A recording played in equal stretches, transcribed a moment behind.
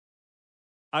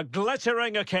A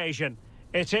glittering occasion.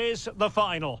 It is the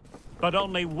final. But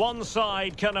only one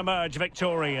side can emerge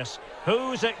victorious.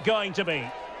 Who's it going to be?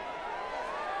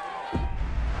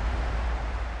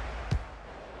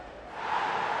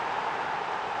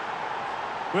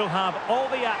 We'll have all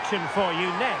the action for you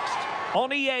next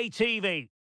on EA TV.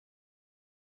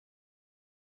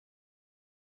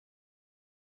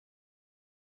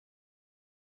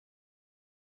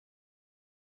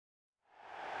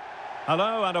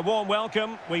 Hello and a warm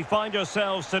welcome. We find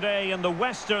ourselves today in the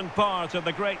western part of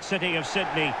the great city of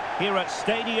Sydney, here at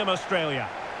Stadium Australia.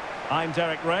 I'm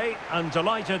Derek Ray and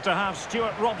delighted to have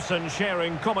Stuart Robson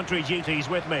sharing commentary duties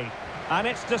with me. And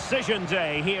it's decision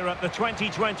day here at the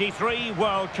 2023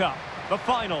 World Cup. The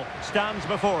final stands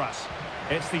before us.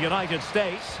 It's the United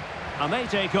States, and they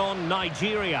take on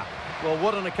Nigeria. Well,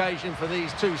 what an occasion for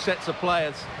these two sets of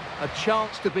players. A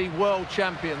chance to be world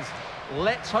champions.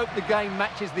 Let's hope the game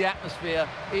matches the atmosphere.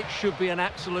 It should be an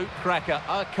absolute cracker.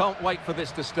 I can't wait for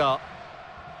this to start.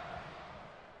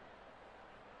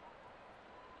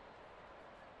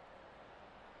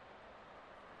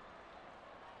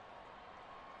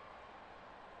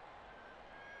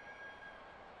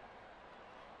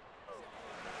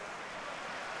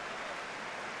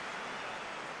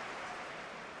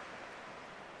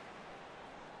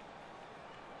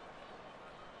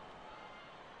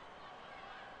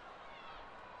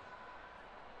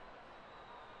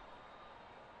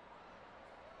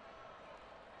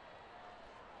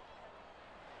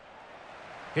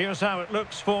 Here's how it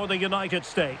looks for the United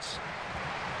States.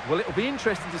 Well, it'll be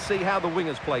interesting to see how the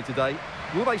wingers play today.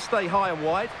 Will they stay high and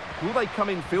wide? Will they come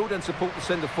in field and support the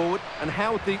centre forward? And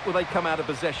how deep will they come out of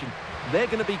possession? They're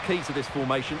going to be key to this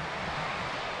formation.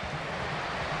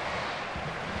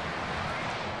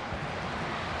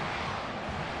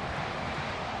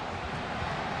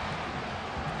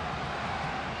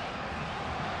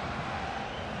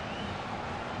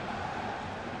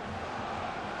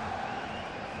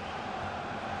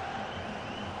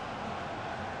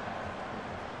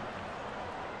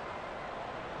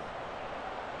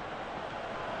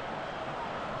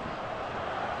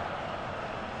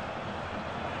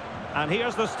 And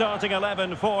here's the starting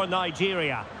 11 for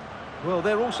Nigeria. Well,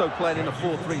 they're also playing in a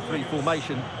 4-3-3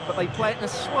 formation, but they play it in a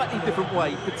slightly different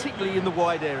way, particularly in the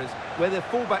wide areas, where their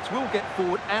fullbacks will get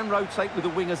forward and rotate with the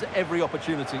wingers at every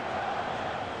opportunity.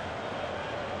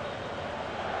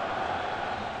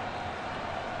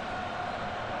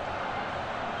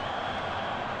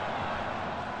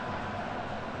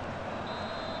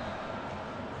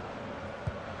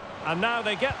 And now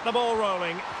they get the ball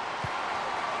rolling.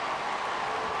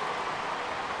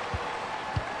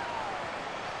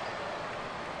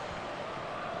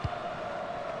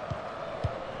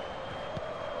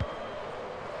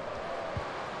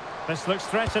 This looks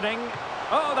threatening.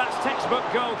 Oh, that's textbook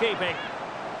goalkeeping.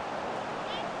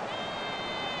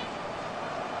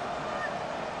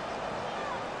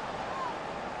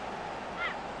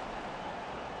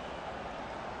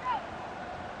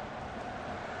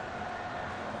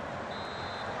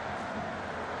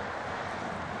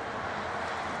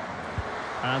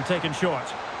 And taken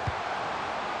short.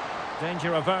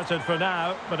 Danger averted for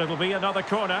now, but it'll be another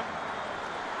corner.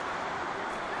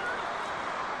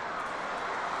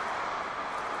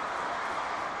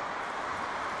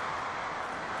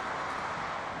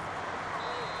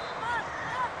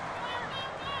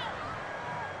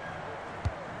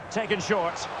 Taken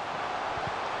short.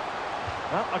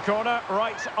 Well, a corner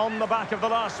right on the back of the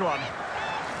last one.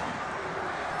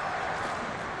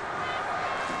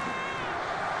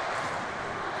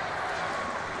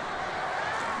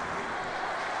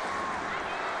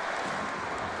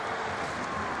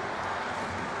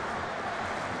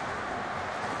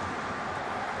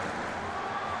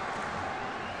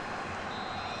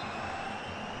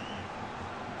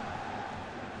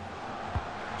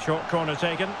 Short corner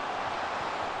taken.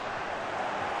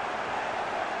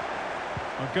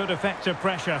 A good effective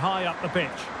pressure high up the pitch.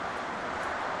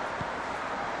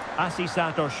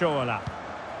 Asisato Shoala.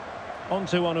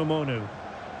 Onto Onumonu.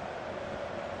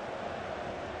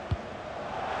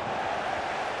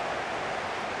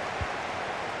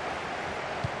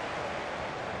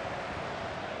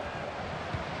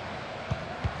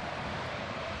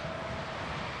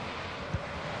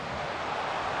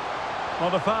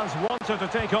 Well, the fans wanted to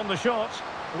take on the shot.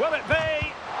 Will it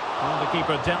be? Well, the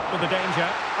keeper dealt with the danger.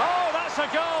 Oh, that's a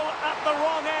goal at the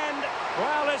wrong end.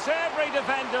 Well, it's every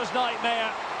defender's nightmare.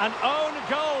 An own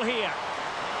goal here.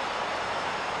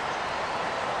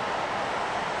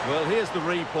 Well, here's the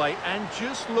replay, and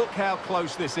just look how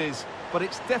close this is. But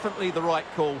it's definitely the right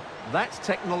call. That's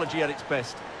technology at its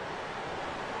best.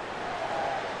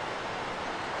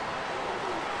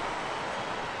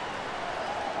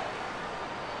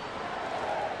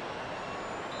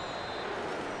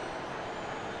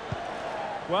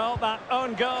 Well, that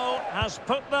own goal has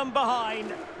put them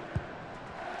behind.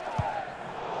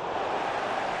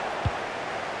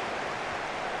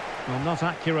 Well, not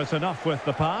accurate enough with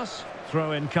the pass.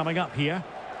 Throw-in coming up here.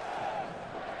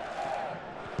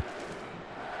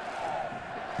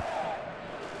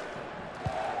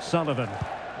 Sullivan.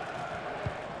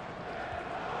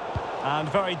 And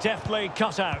very deftly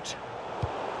cut out.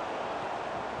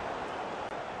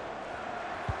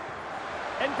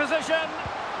 In position.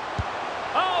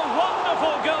 Oh,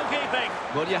 wonderful goalkeeping.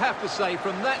 Well, you have to say,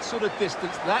 from that sort of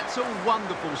distance, that's a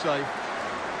wonderful save.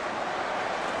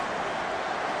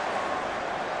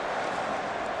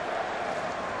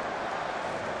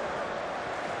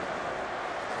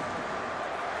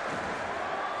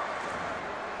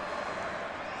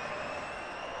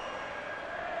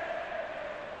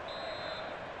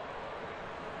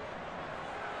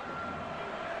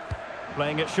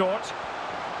 Playing it short.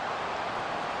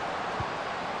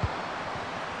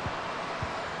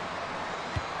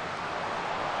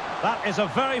 That is a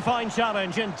very fine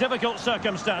challenge in difficult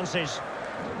circumstances.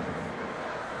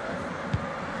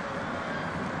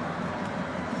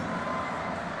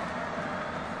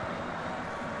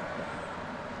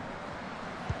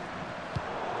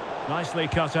 Nicely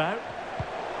cut out.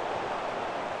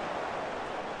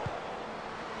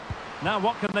 Now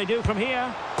what can they do from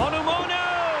here?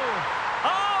 Onumono!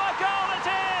 Oh, a goal it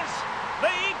is! The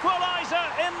equaliser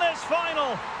in this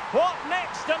final. What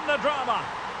next in the drama?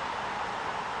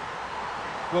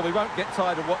 Well, we won't get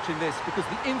tired of watching this because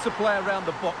the interplay around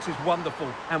the box is wonderful.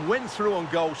 And when through on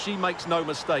goal, she makes no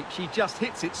mistake. She just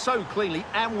hits it so cleanly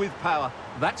and with power.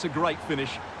 That's a great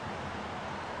finish.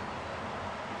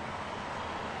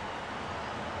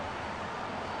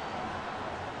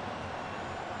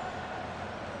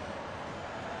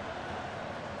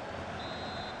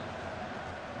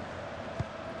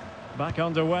 Back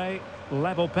underway,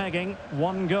 level pegging,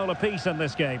 1 goal apiece in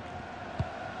this game.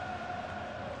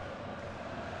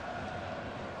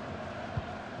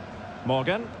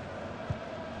 Morgan.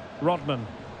 Rodman.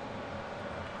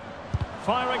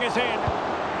 Firing it in.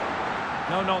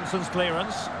 No nonsense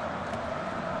clearance.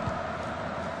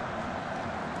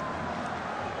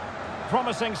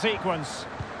 Promising sequence.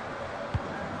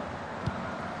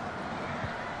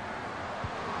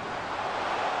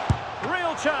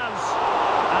 Real chance.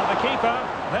 And the keeper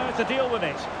there to deal with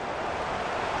it.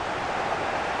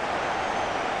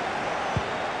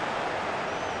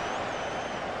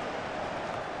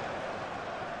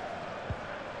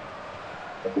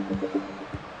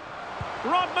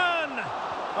 Rodman!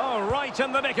 Oh, right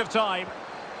in the nick of time.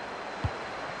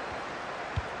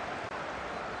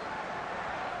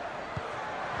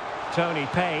 Tony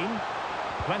Payne.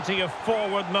 Plenty of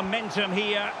forward momentum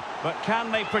here, but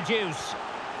can they produce?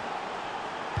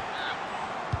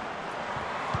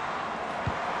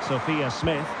 Sophia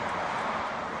Smith.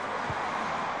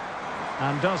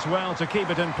 And does well to keep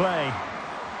it in play.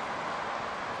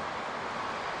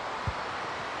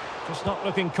 Just not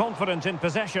looking confident in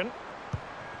possession.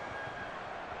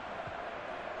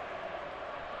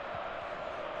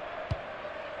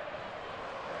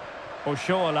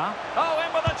 Oshoala. Oh,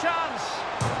 in with a chance!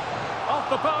 Off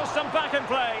the post and back in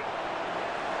play.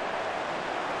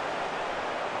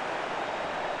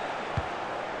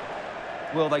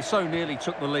 Well, they so nearly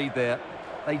took the lead there.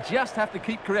 They just have to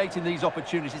keep creating these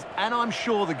opportunities, and I'm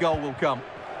sure the goal will come.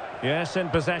 Yes, in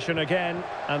possession again,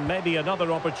 and maybe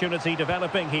another opportunity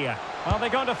developing here. Are they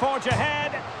going to forge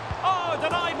ahead? Oh,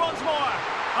 denied once more.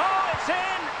 Oh, it's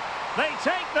in. They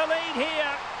take the lead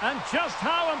here, and just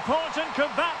how important could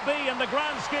that be in the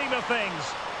grand scheme of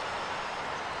things?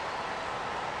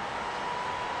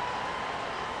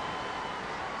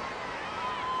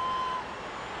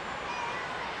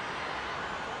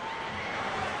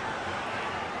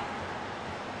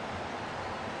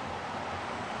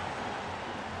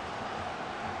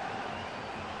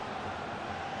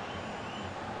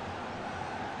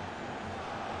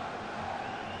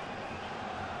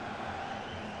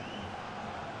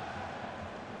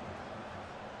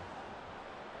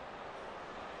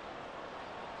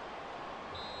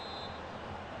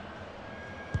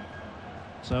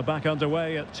 So back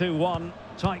underway at 2-1.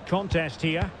 Tight contest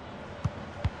here.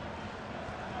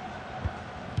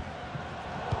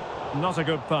 Not a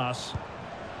good pass.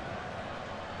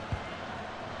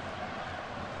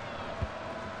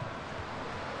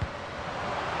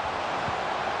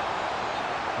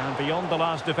 And beyond the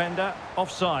last defender,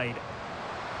 offside.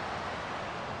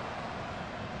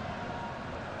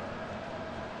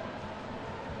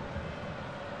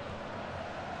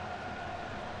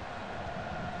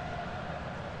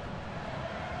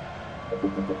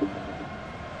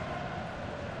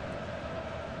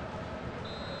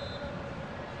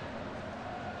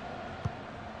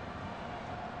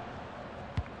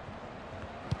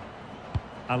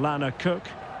 Alana Cook.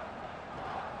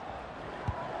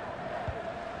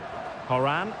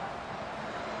 Horan.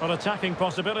 Well, attacking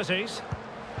possibilities.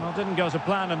 Well, didn't go to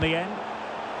plan in the end.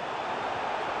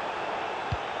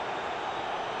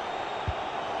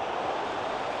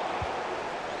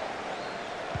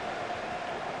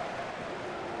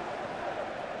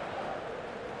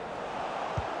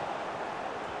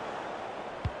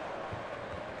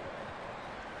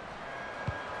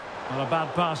 Well, a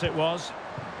bad pass it was.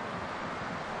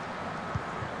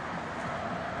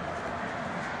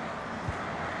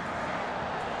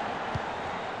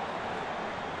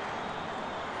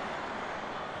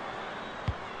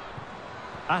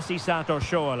 Asisato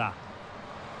Shola.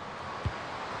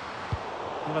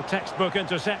 Well, a textbook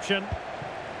interception.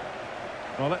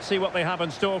 Well, let's see what they have in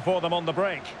store for them on the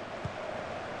break.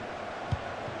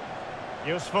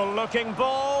 Useful looking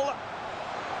ball.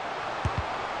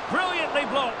 Brilliantly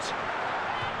blocked.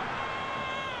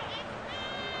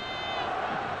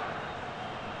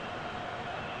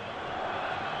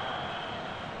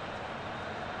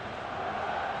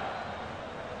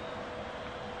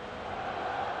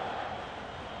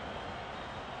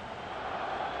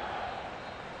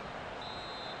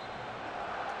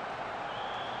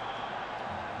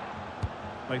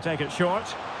 They take it short.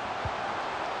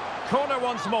 Corner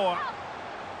once more.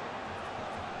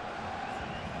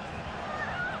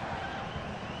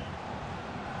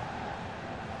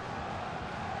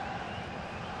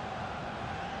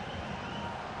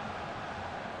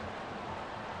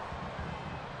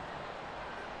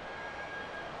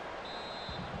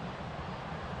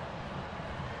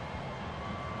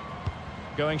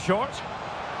 Going short.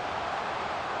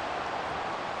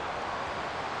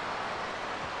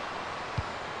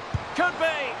 Could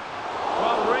be.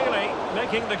 Well, really,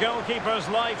 making the goalkeeper's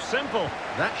life simple.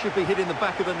 That should be hitting the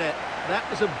back of the net. That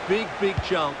was a big, big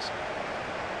chance.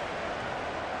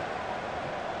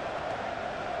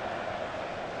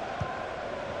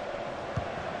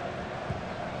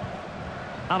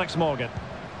 Alex Morgan.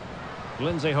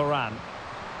 Lindsay Horan.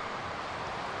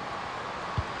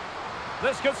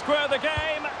 This could square the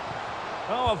game.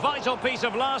 Oh, a vital piece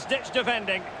of last-ditch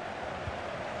defending.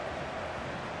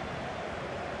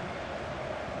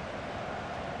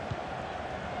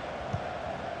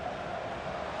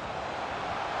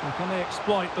 And can they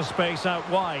exploit the space out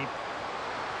wide?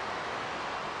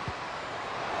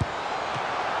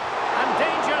 And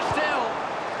danger still.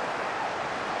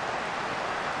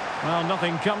 Well,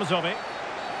 nothing comes of it.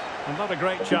 And not a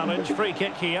great challenge. Free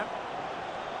kick here.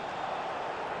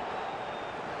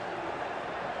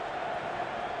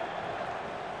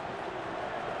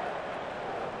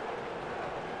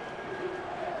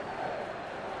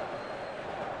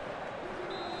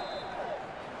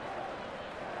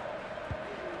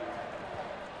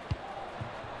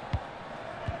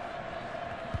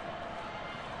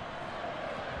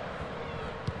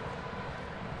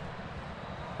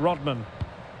 Rodman.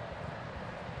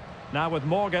 Now with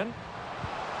Morgan.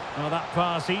 Oh, that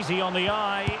pass easy on the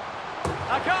eye.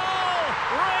 A goal!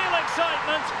 Real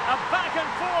excitement. A back and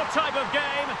forth type of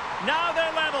game. Now they're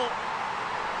level.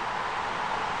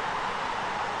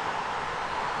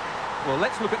 Well,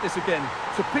 let's look at this again.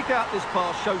 To pick out this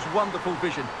pass shows wonderful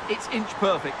vision. It's inch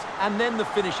perfect. And then the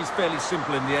finish is fairly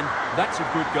simple in the end. That's a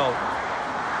good goal.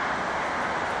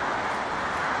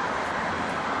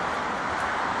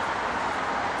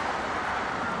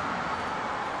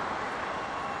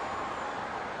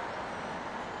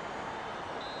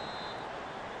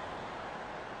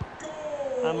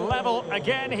 And level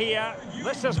again here.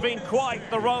 This has been quite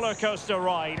the roller coaster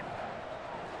ride.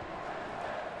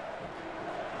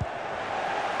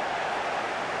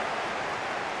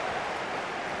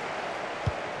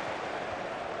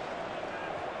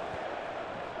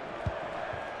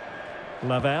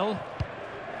 Lavelle.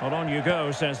 Well, on you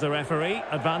go, says the referee.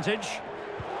 Advantage.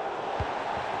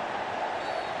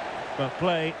 But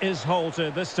play is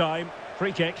halted this time.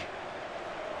 Free kick.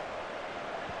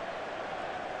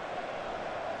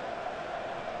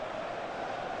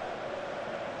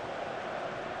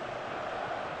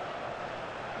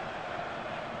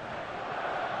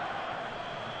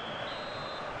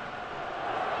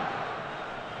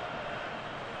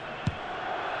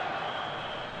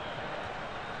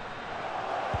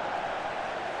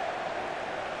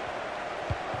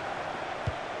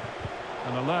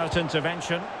 An alert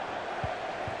intervention.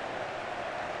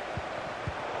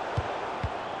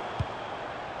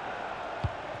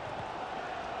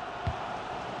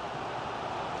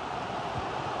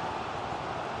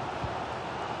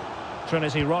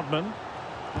 Trinity Rodman.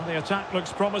 Well, the attack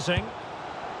looks promising.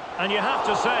 And you have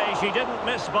to say, she didn't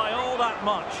miss by all that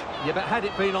much. Yeah, but had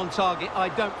it been on target, I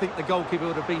don't think the goalkeeper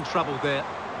would have been troubled there.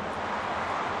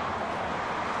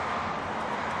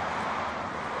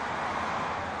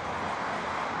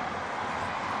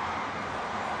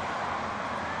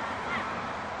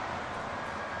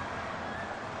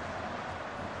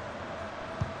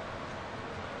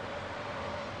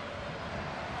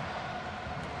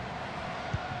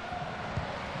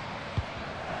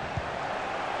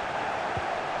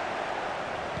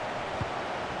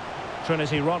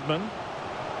 Trinity Rodman.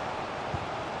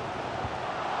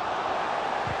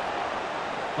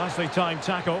 Nicely timed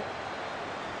tackle.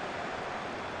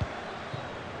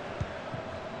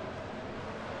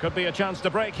 Could be a chance to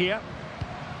break here.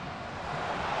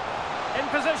 In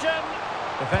position.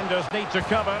 Defenders need to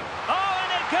cover. Oh,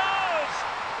 and it goes!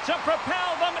 To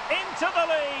propel them into the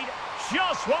lead.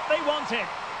 Just what they wanted.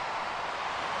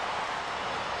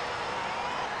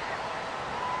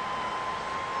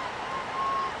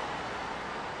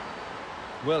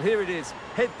 Well, here it is.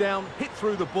 Head down, hit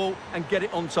through the ball and get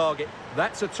it on target.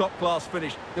 That's a top-class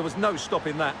finish. There was no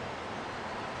stopping that.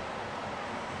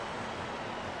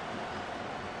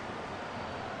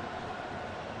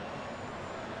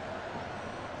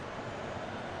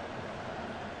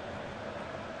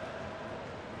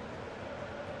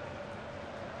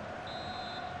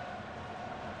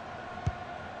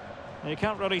 You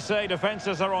can't really say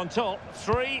defences are on top.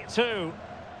 3-2.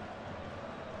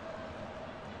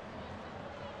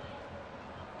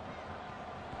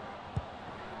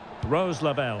 Rose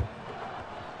Lavelle.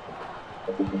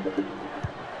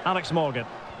 Alex Morgan.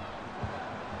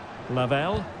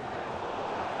 Lavelle.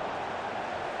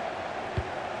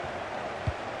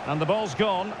 And the ball's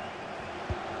gone.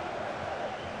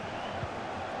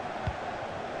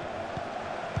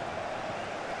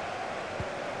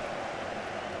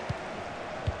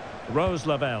 Rose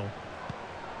Lavelle.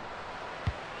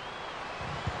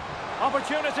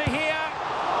 Opportunity here.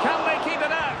 Can they keep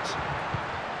it out?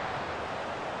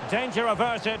 Danger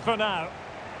averted for now.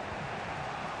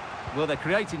 Well, they're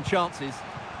creating chances.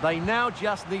 They now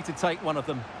just need to take one of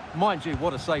them. Mind you,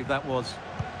 what a save that was.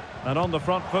 And on the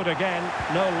front foot again,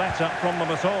 no let-up from them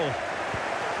at all.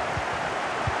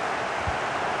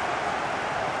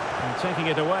 And taking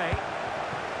it away.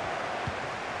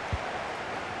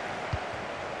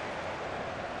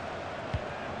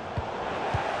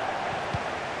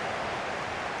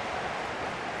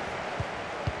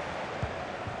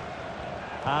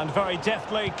 And very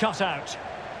deftly cut out.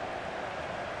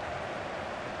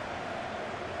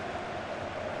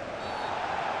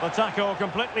 The tackle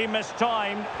completely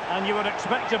mistimed, and you would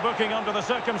expect a booking under the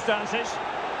circumstances.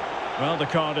 Well, the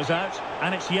card is out,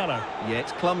 and it's yellow. Yeah,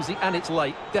 it's clumsy and it's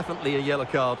late. Definitely a yellow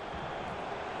card.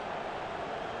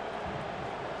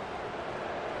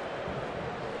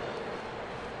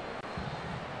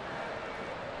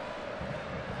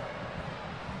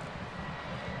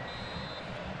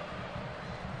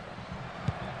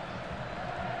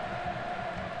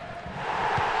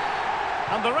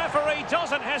 And the referee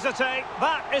doesn't hesitate.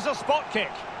 That is a spot kick.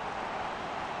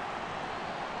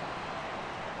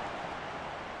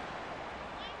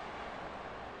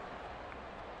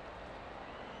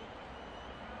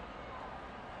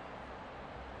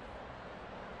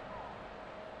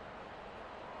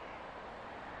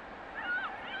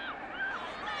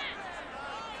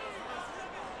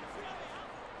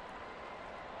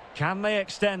 Can they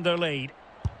extend their lead?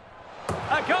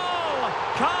 A goal!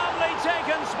 Calmly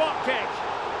taken spot kick.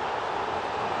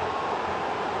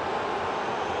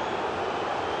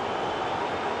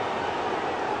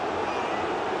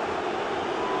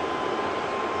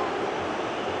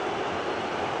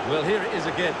 Well, here it is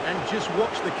again, and just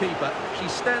watch the keeper. She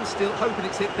stands still, hoping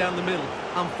it's hit down the middle.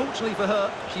 Unfortunately for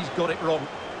her, she's got it wrong.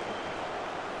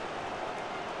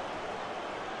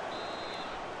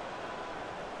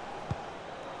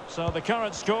 So the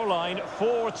current scoreline,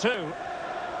 4-2.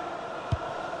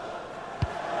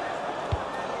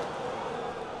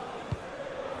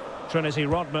 Trinity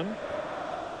Rodman.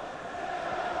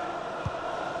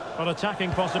 But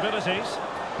attacking possibilities.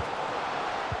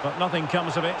 But nothing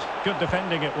comes of it. Good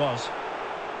defending it was.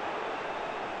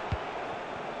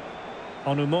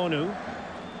 Onumonu.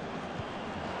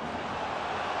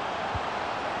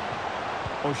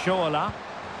 Oshoala.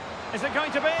 Is it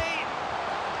going to be?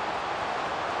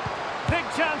 Big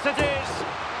chance it is.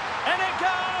 And it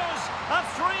goes! A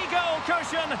 3-goal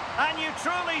cushion. And you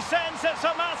truly sense it's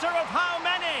a matter of how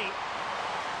many.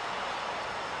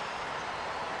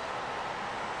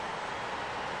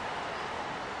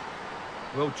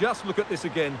 Well, just look at this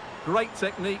again. Great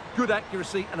technique, good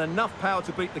accuracy, and enough power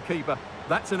to beat the keeper.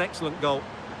 That's an excellent goal.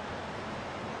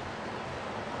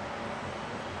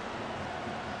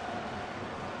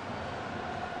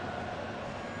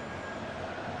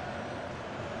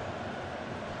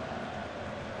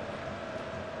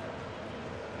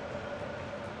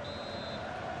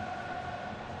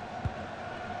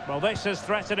 Well, this is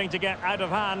threatening to get out of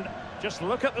hand. Just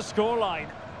look at the scoreline.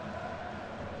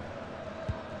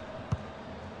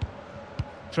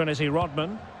 Trinity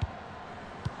Rodman.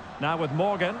 Now with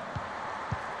Morgan.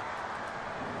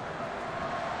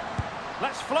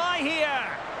 Let's fly here.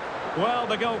 Well,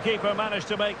 the goalkeeper managed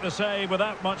to make the save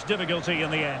without much difficulty in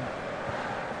the end.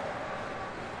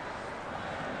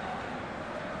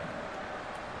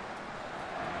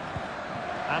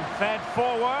 And fed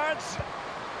forwards.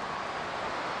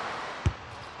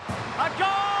 A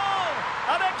goal!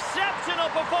 An exceptional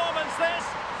performance this.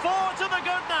 4 to the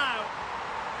good now.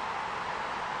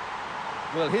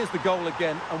 Well, here's the goal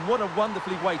again, and what a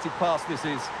wonderfully weighted pass this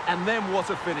is. And then what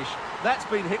a finish. That's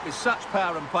been hit with such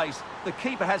power and pace. The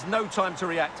keeper has no time to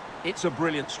react. It's a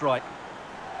brilliant strike.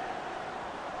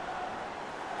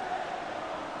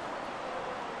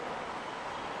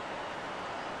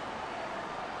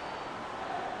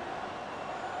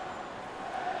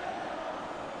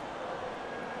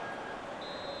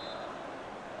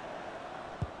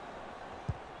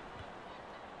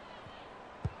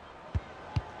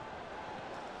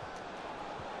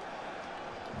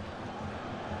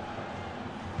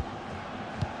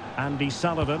 Andy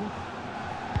Sullivan.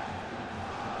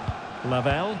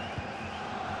 Lavelle.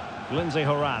 Lindsay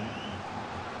Horan.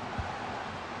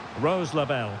 Rose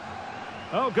Lavelle.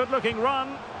 Oh, good-looking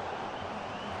run.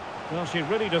 Well, she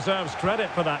really deserves credit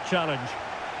for that challenge.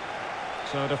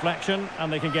 So deflection,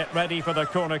 and they can get ready for the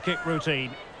corner kick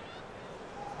routine.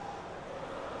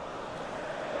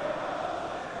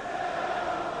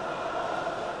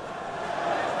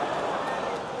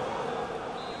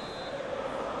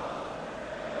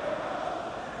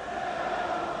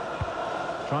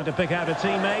 Trying to pick out a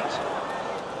teammate.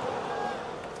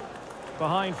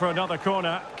 Behind for another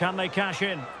corner. Can they cash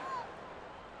in?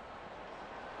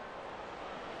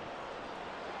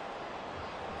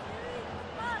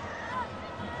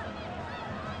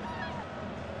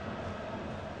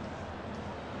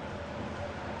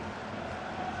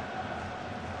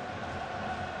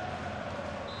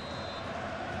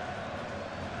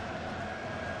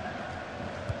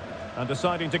 And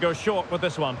deciding to go short with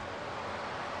this one.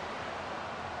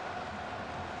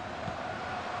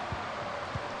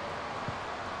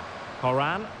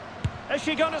 Horan. Is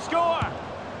she going to score?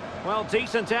 Well,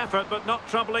 decent effort, but not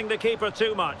troubling the keeper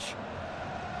too much.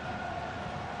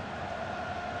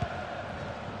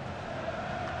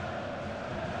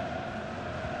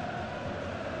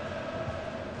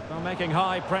 Well, making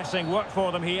high pressing work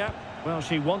for them here. Well,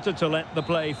 she wanted to let the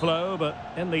play flow, but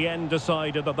in the end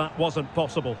decided that that wasn't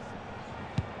possible.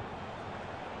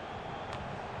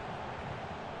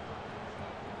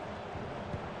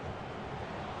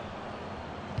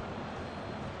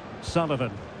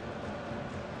 Sullivan.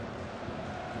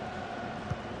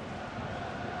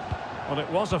 Well, it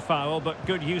was a foul, but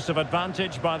good use of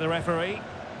advantage by the referee.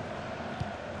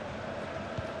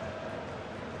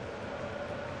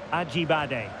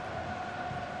 Ajibade.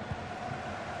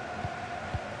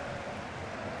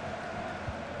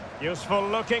 Useful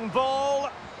looking ball.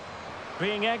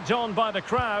 Being egged on by the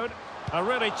crowd. A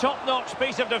really top-notch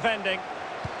piece of defending.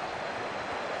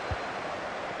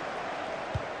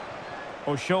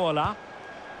 Oshoala.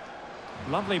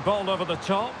 Lovely ball over the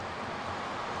top.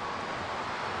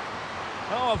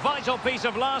 Oh, a vital piece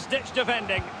of last-ditch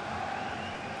defending.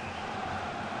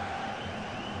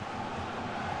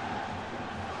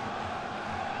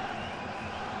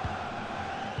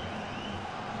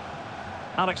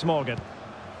 Alex Morgan.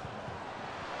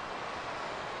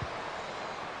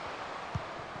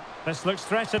 This looks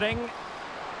threatening.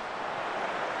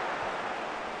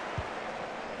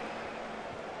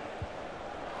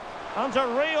 Under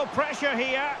real pressure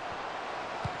here.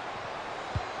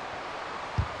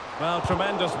 Well,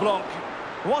 tremendous block.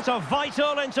 What a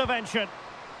vital intervention.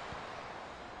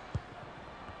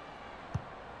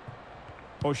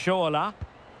 Oshoala.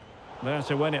 There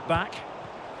to win it back.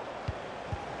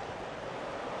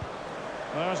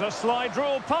 There's a slide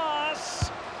rule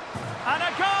pass. And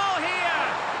a goal here.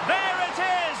 There it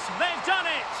is. They've done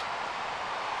it.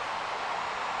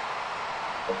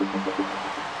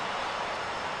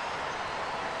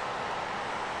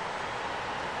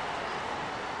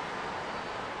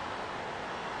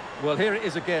 Well, here it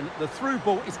is again. The through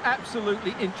ball is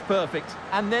absolutely inch perfect.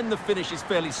 And then the finish is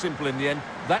fairly simple in the end.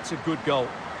 That's a good goal.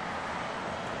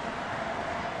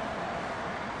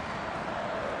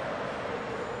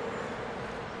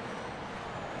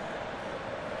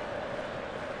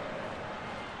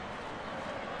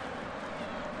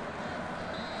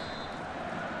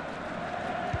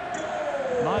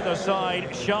 Neither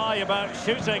side shy about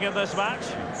shooting in this match.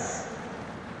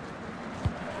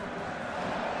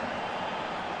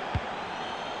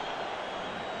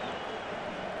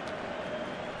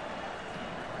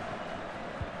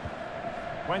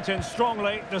 Went in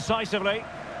strongly, decisively.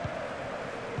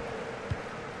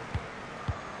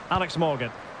 Alex Morgan.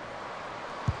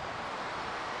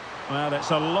 Well,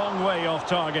 it's a long way off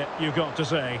target, you've got to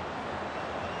say.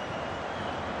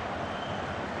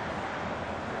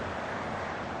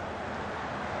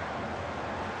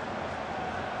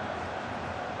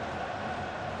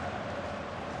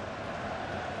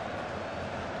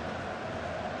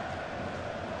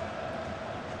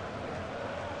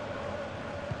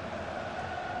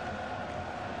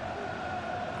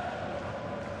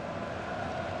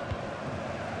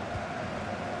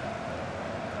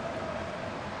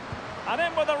 And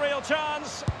in with a real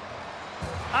chance.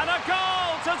 And a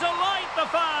goal to delight the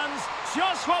fans.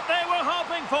 Just what they were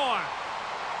hoping for.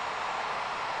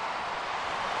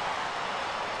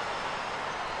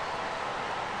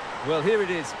 Well, here it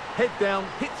is. Head down,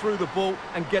 hit through the ball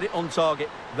and get it on target.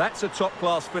 That's a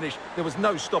top-class finish. There was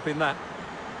no stopping that.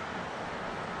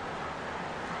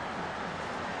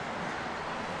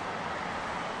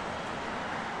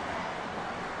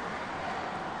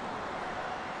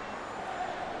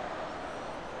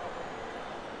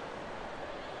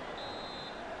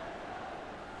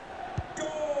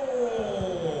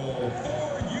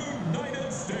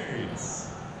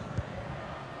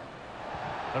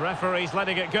 The referee's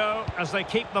letting it go as they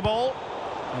keep the ball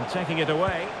and taking it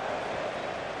away.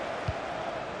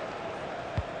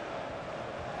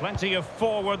 Plenty of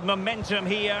forward momentum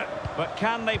here, but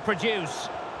can they produce?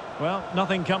 Well,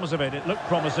 nothing comes of it. It looked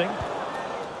promising.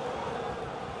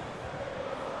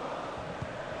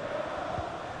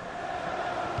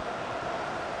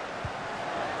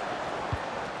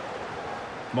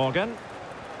 Morgan.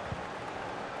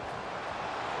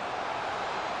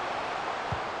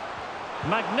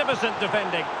 Magnificent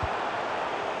defending.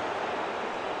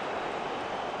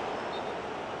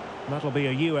 That'll be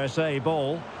a USA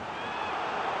ball.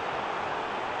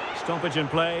 Stoppage in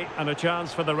play and a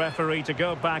chance for the referee to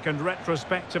go back and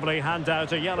retrospectively hand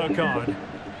out a yellow card.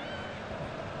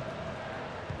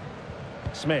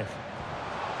 Smith.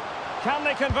 Can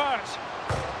they convert?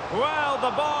 Well,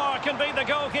 the bar can be the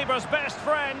goalkeeper's best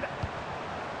friend.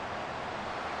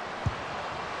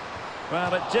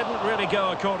 Well, it didn't really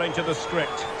go according to the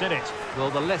script, did it? Well,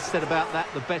 the less said about that,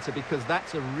 the better, because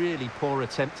that's a really poor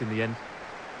attempt in the end.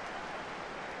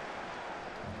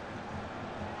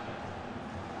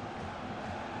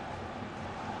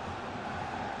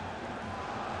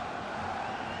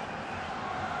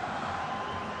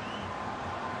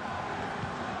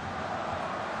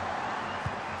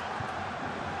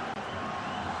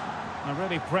 They're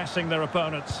really pressing their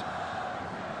opponents.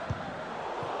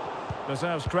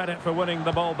 Deserves credit for winning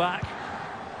the ball back.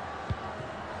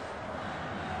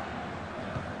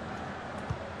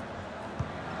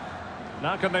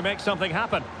 Now can they make something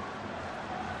happen?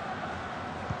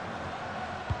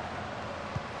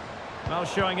 Well,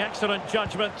 showing excellent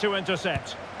judgment to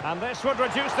intercept. And this would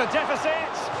reduce the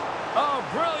deficit. Oh,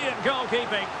 brilliant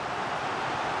goalkeeping.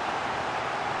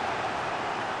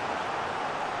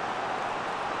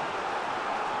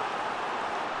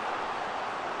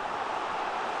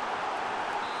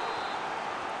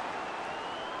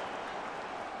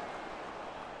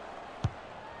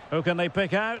 Who can they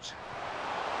pick out?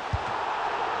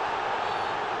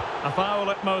 A foul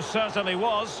it most certainly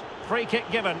was. Free kick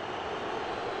given.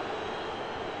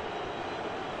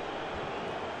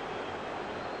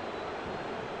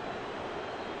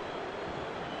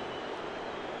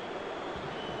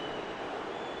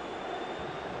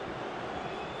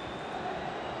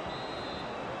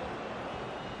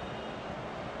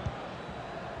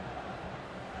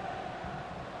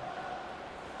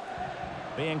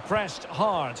 Being pressed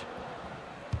hard.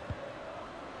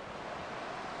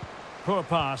 Poor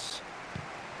pass.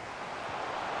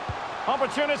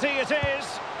 Opportunity it is.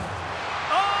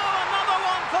 Oh, another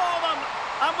one for them.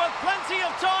 And with plenty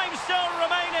of time still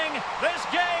remaining, this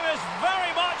game is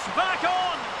very much back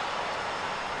on.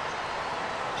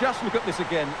 Just look at this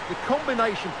again. The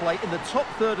combination play in the top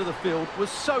third of the field was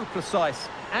so precise.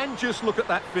 And just look at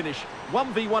that finish.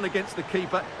 1v1 against the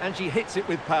keeper, and she hits it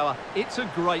with power. It's a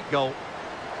great goal.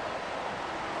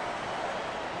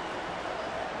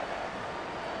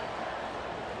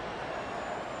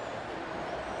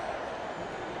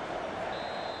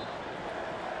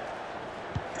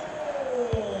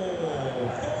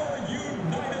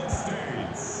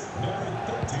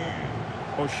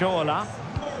 Oshoala.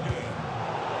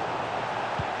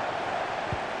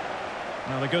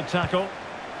 Another good tackle.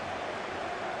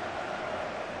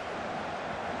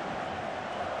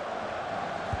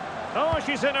 Oh,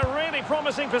 she's in a really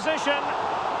promising position.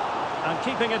 And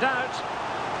keeping it out.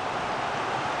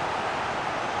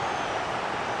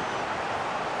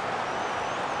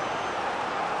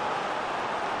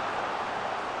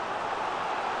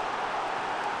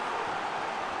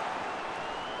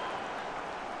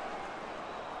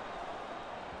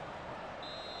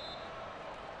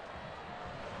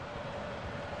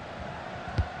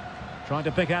 Trying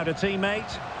to pick out a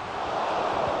teammate.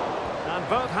 And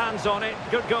both hands on it.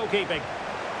 Good goalkeeping.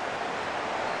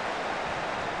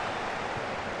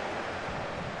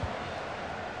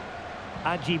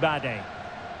 Ajibade.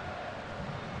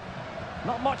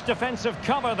 Not much defensive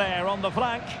cover there on the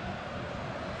flank.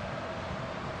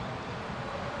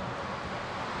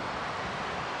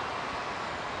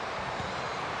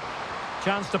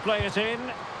 Chance to play it in.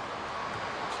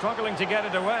 Struggling to get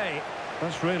it away.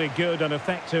 That's really good and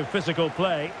effective physical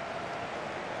play.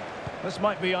 This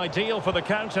might be ideal for the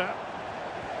counter.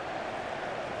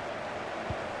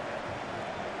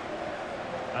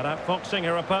 And outfoxing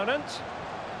her opponent.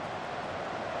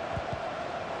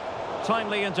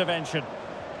 Timely intervention.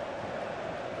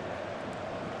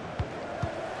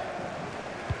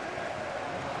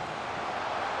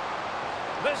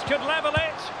 This could level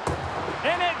it.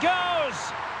 In it goes.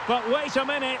 But wait a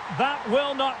minute, that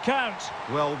will not count.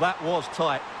 Well, that was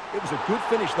tight. It was a good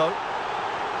finish, though.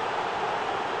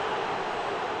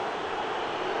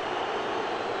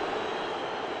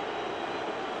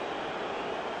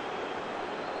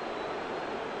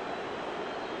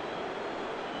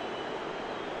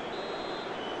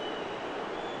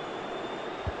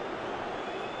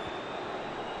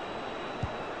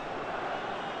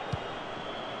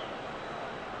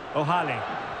 O'Halley.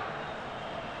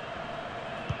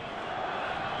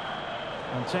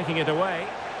 And taking it away.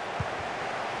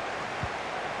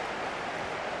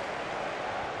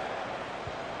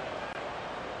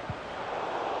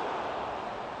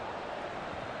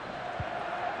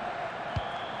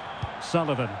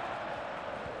 Sullivan.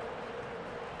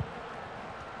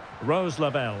 Rose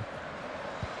Lavelle.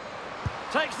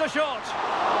 Takes the shot.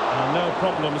 And no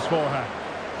problems for her.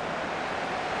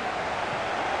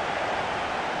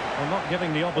 Well, not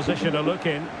giving the opposition a look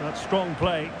in. That's strong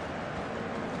play.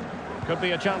 Could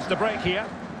be a chance to break here.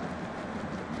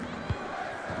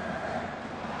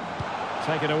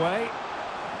 Take it away.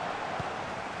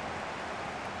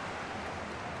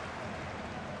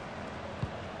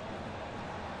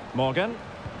 Morgan.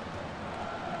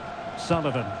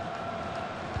 Sullivan.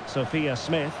 Sophia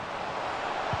Smith.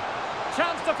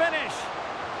 Chance to finish.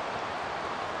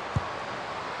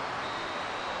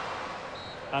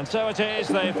 And so it is,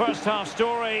 the first half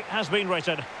story has been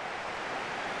written.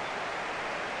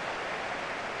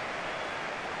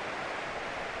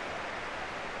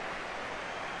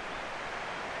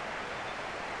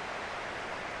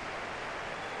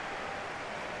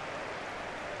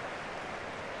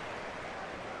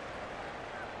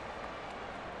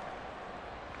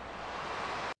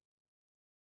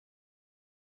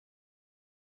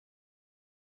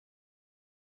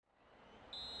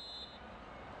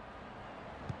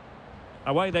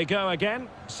 Away they go again.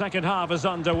 Second half is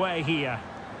underway here.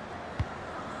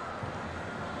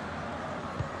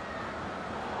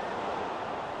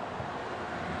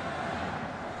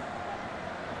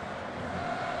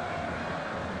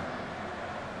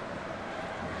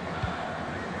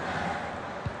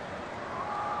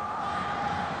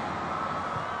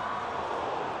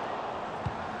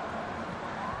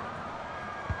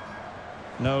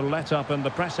 No let-up in the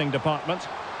pressing department.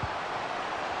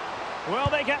 Will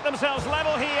they get themselves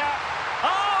level here?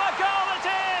 Oh, a goal it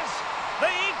is!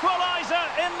 The equaliser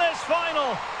in this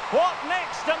final. What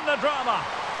next in the drama?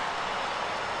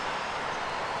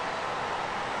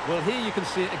 Well, here you can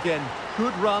see it again.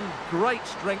 Good run, great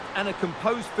strength, and a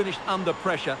composed finish under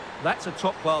pressure. That's a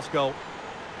top-class goal.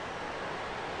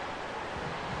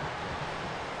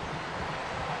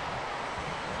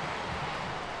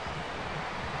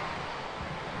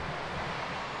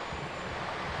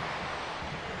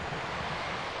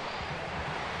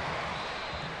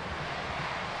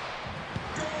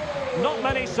 Not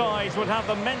many sides would have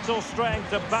the mental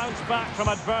strength to bounce back from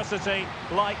adversity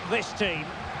like this team.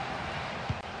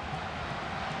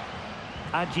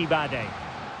 Ajibade.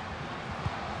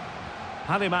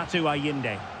 Halimatu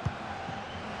Ayinde.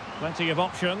 Plenty of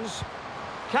options.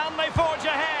 Can they forge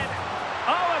ahead?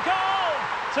 Oh, a goal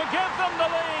to give them the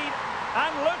lead.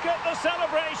 And look at the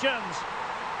celebrations.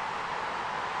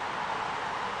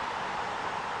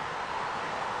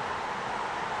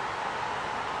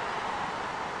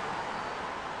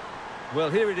 Well,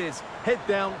 here it is. Head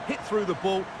down, hit through the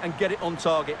ball and get it on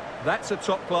target. That's a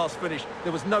top-class finish.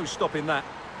 There was no stopping that.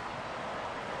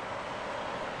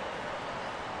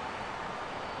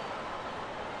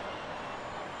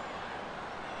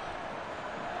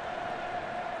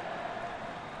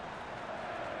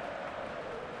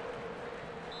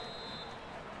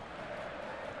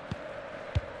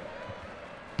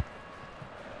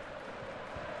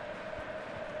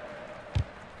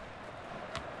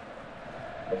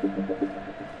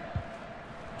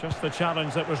 Just the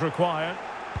challenge that was required.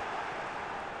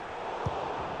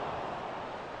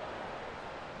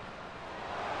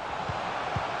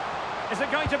 Is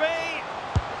it going to be?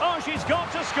 Oh, she's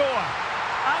got to score.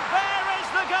 And there is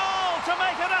the goal to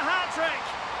make it a hat-trick.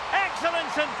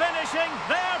 Excellence in finishing,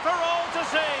 there for all to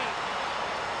see.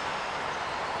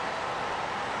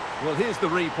 Well, here's the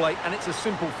replay, and it's a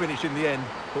simple finish in the end.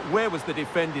 But where was the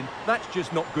defending? That's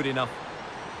just not good enough.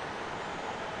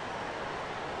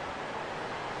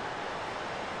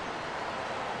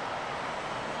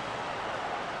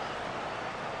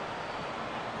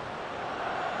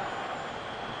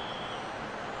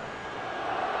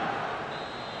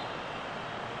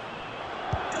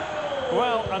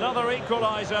 Well, another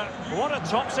equaliser. What a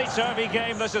topsy-turvy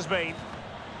game this has been.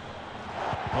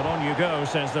 Well, on you go,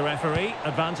 says the referee.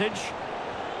 Advantage.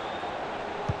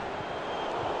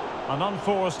 An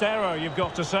unforced error, you've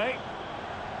got to say.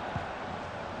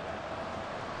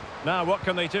 Now, what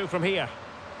can they do from here?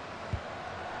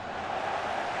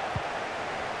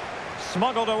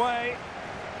 Smuggled away.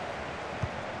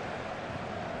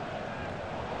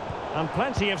 And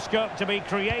plenty of scope to be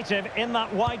creative in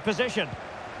that wide position.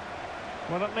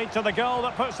 Will it lead to the goal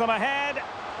that puts them ahead?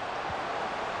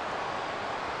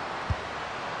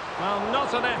 Well,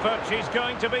 not an effort she's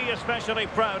going to be especially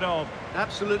proud of.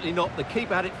 Absolutely not. The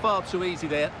keeper had it far too easy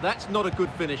there. That's not a good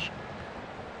finish.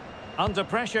 Under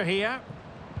pressure here.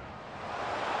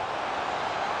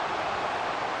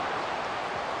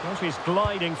 Well, she's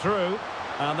gliding through,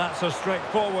 and that's a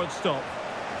straightforward stop.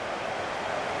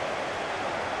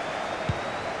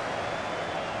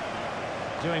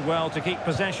 Doing well to keep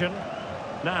possession.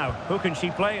 Now, who can she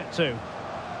play it to?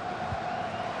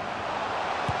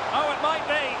 Oh, it might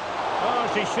be.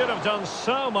 Oh, she should have done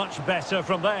so much better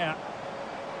from there.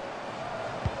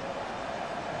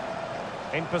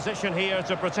 In position here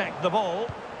to protect the ball.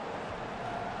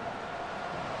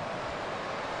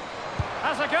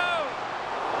 Has a go.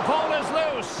 Ball is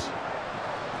loose.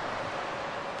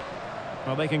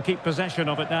 Well, they can keep possession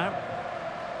of it now.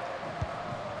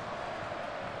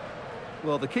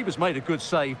 Well, the keeper's made a good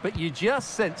save, but you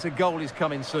just sense a goal is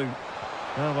coming soon.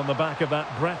 Well, on the back of that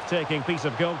breathtaking piece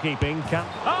of goalkeeping,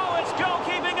 oh, it's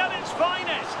goalkeeping at its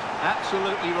finest!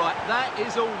 Absolutely right. That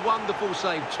is a wonderful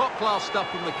save. Top-class stuff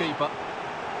from the keeper.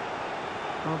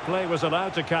 Well, play was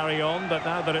allowed to carry on, but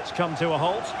now that it's come to a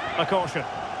halt, a caution.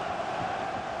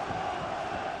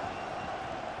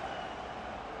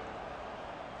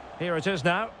 Here it is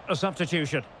now, a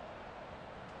substitution.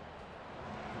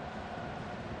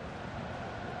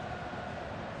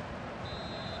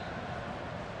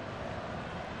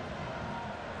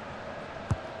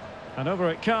 And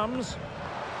over it comes.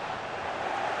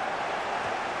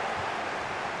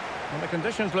 And the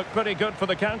conditions look pretty good for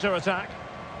the counter-attack.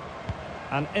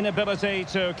 An inability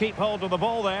to keep hold of the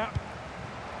ball there.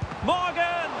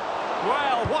 Morgan!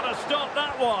 Well, what a stop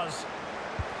that was.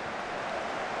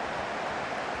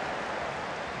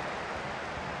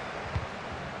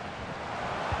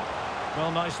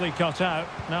 Well, nicely cut out.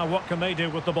 Now what can they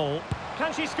do with the ball?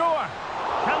 Can she score?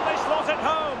 Can they slot it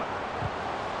home?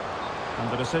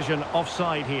 And the decision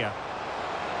offside here.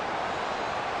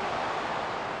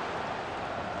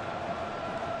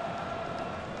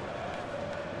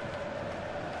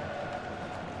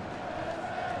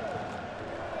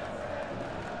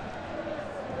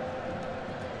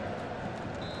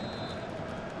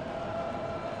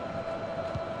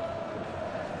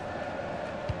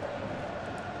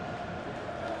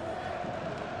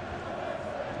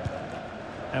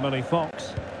 Emily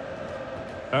Fox.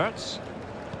 Ertz.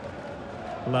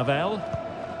 Lavelle.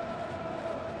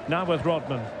 Now with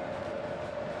Rodman.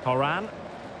 Horan.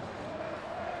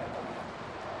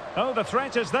 Oh, the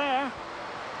threat is there.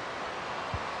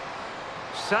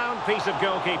 Sound piece of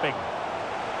goalkeeping.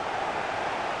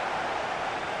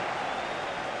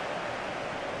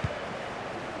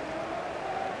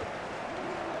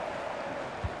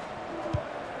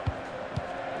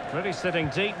 Really sitting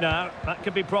deep now. That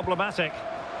could be problematic.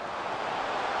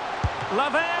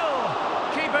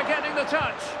 Lavelle! Keeper getting the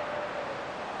touch.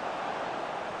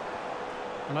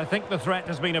 And I think the threat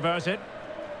has been averted.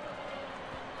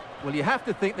 Well, you have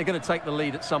to think they're going to take the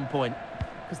lead at some point,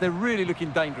 because they're really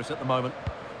looking dangerous at the moment.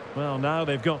 Well, now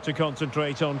they've got to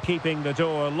concentrate on keeping the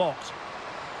door locked.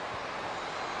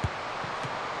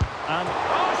 And,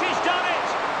 oh, she's done it!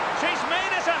 She's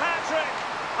made it a hat-trick!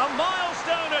 A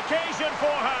milestone occasion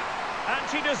for her, and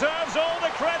she deserves all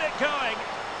the credit going.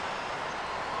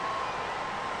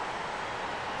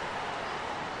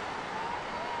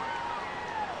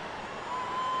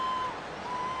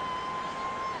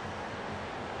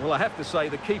 Well, I have to say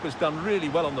the keeper's done really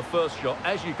well on the first shot,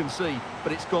 as you can see,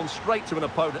 but it's gone straight to an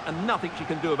opponent and nothing she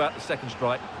can do about the second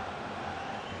strike.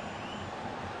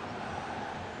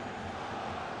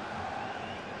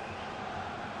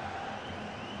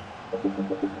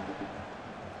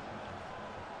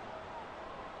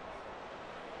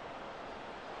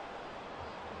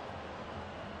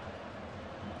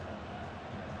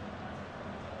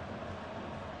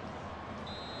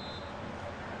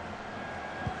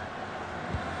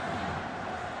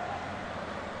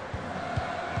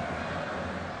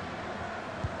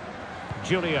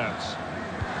 Juliet.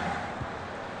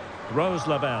 Rose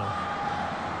Lavelle.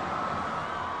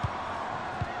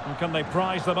 And can they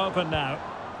prise them open now?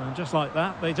 And just like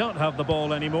that, they don't have the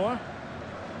ball anymore.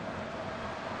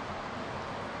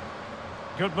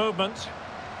 Good movement.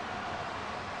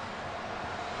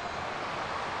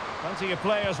 Plenty of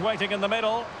players waiting in the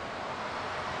middle.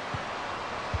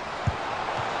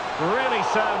 Really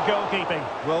sound goalkeeping.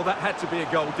 Well, that had to be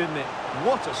a goal, didn't it?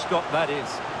 What a stop that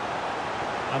is.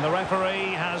 And the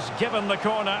referee has given the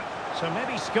corner. So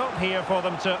maybe scope here for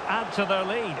them to add to their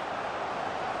lead.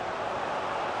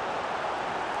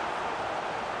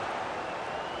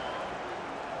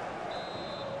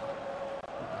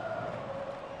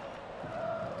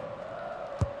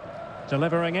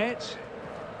 Delivering it.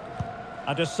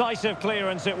 A decisive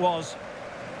clearance it was.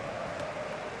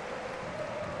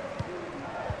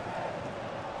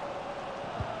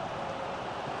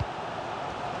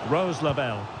 Rose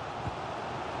Lavelle.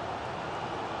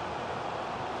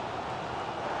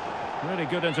 Really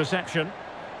good interception.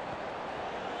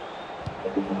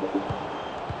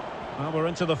 Well, we're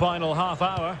into the final half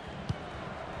hour.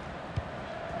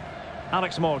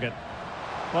 Alex Morgan.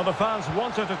 Well, the fans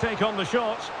wanted to take on the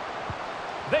shot.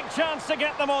 Big chance to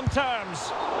get them on terms.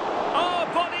 Oh,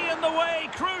 body in the way,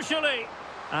 crucially.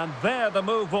 And there the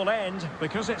move will end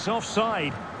because it's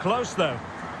offside. Close, though.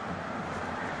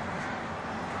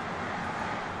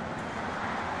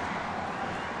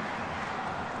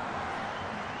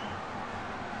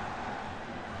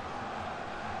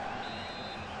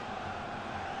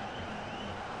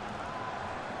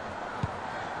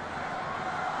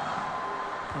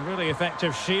 A really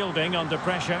effective shielding under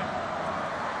pressure.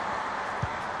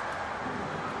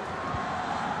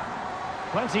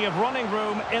 Plenty of running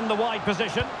room in the wide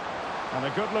position. And a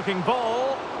good-looking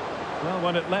ball. Well,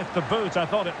 when it left the boot, I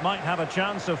thought it might have a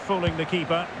chance of fooling the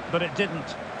keeper, but it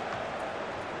didn't.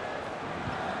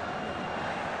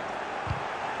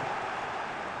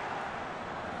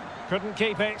 Couldn't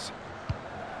keep it.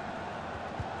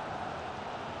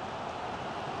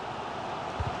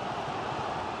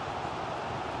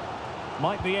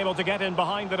 Might be able to get in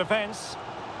behind the defence.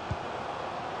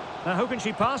 Now, who can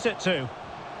she pass it to?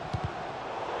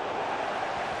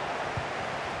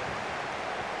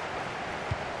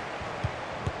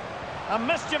 A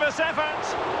mischievous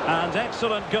effort. And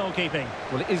excellent goalkeeping.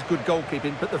 Well, it is good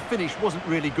goalkeeping, but the finish wasn't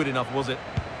really good enough, was it?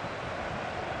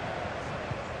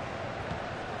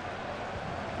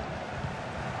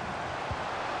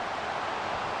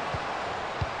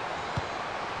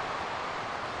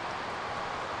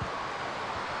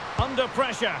 Under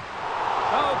pressure.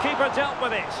 Oh, keeper dealt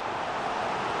with it.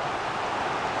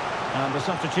 And the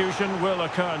substitution will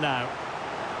occur now.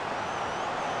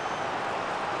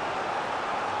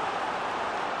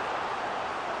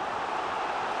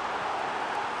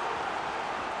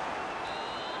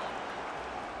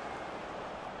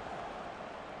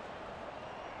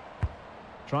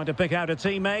 Trying to pick out a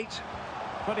teammate.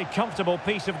 Pretty comfortable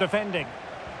piece of defending.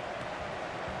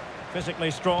 Physically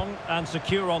strong and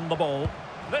secure on the ball.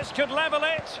 This could level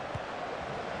it.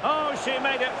 Oh, she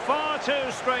made it far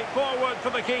too straightforward for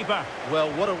the keeper. Well,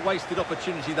 what a wasted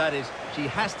opportunity that is. She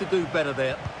has to do better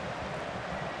there.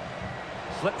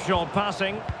 Slipshod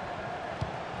passing.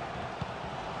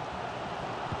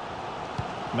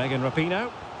 Megan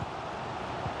Rapinoe.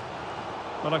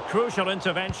 Well, a crucial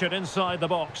intervention inside the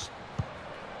box.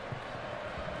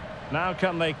 Now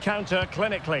can they counter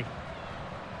clinically?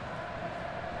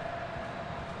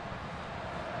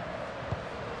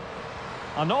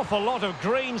 An awful lot of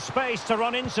green space to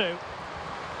run into.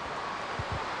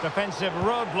 Defensive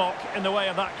roadblock in the way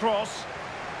of that cross.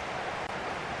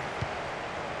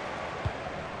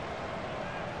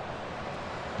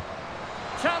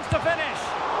 Chance to finish.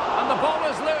 And the ball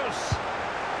is loose.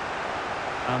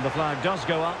 And the flag does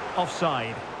go up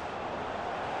offside.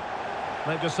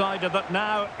 They've decided that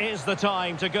now is the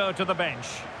time to go to the bench.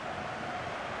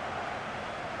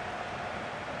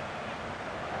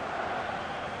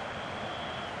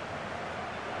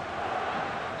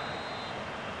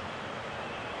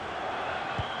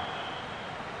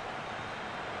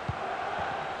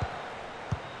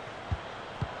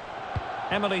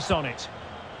 Emily Sonnet.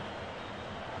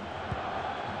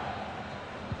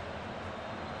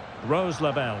 Rose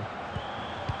Lavelle.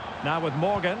 Now with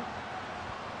Morgan.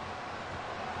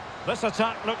 This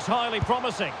attack looks highly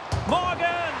promising.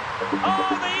 Morgan!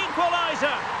 Oh, the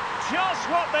equaliser! Just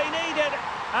what they needed,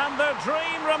 and their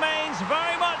dream remains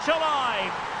very much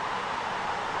alive.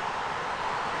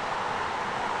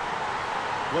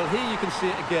 Well, here you can see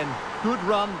it again. Good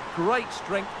run, great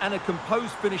strength, and a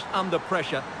composed finish under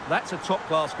pressure. That's a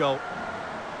top-class goal.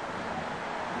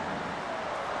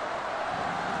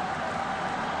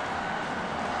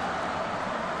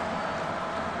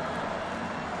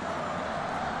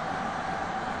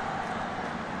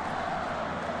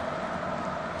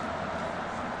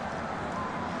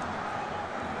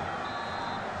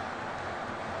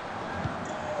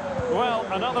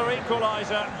 another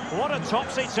equaliser. What a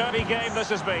topsy-turvy game this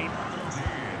has been.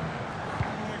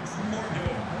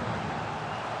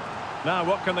 Now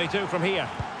what can they do from here?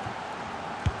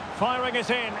 Firing it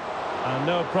in. And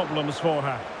no problems for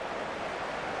her.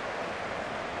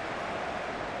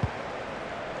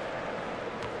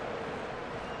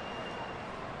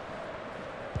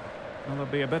 Well, they'll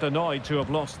be a bit annoyed to have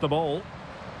lost the ball.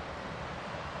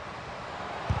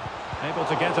 Able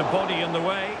to get a body in the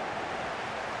way.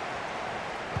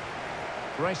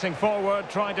 Racing forward,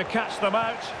 trying to catch them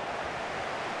out.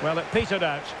 Well, it petered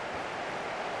out.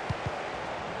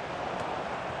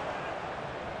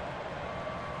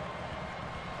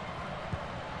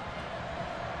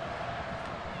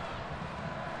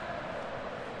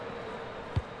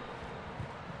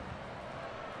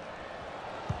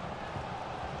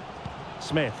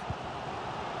 Smith.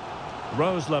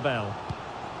 Rose Lavelle.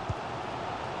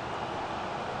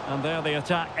 And there the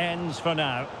attack ends for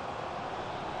now.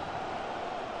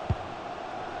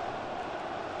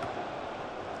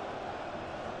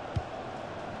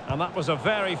 And that was a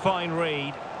very fine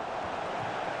read.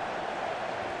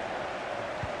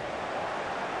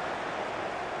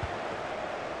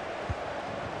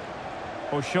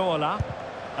 Oshoala.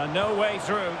 And no way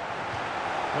through.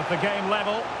 With the game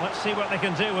level, let's see what they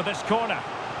can do with this corner.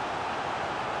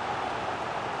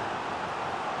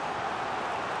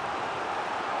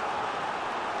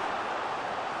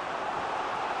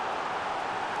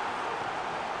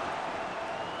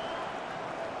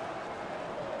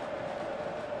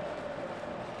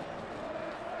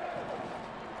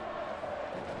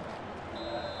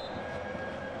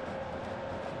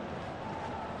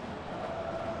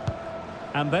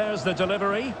 And there's the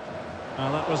delivery.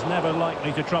 Well, that was never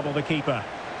likely to trouble the keeper.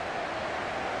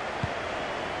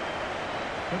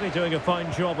 Really doing a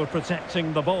fine job of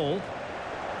protecting the ball.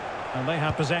 And they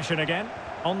have possession again.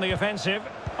 On the offensive.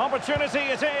 Opportunity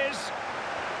it is.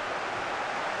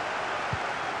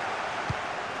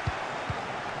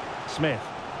 Smith.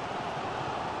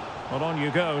 Well, on you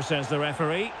go, says the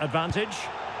referee. Advantage.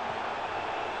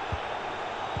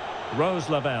 Rose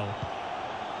Lavelle.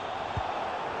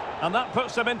 And that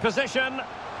puts them in position.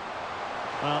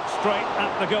 Well, straight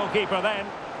at the goalkeeper then.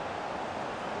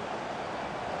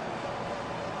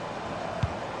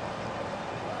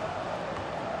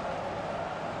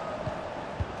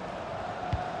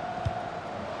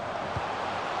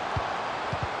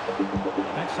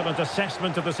 Excellent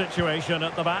assessment of the situation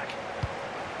at the back.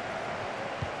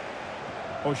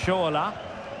 Oshoala.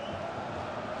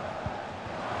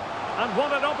 And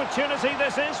what an opportunity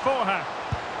this is for her.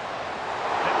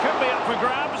 It could be up for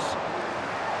grabs.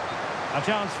 A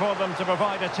chance for them to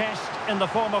provide a test in the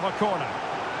form of a corner.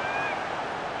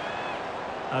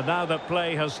 And now that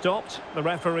play has stopped, the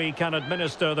referee can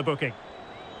administer the booking.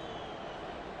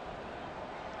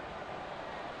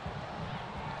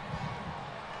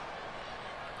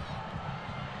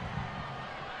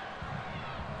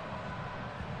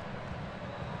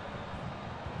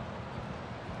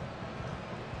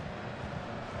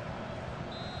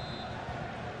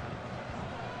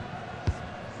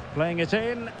 Playing it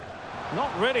in.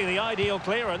 Not really the ideal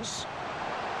clearance.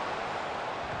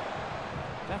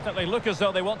 Definitely look as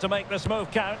though they want to make this move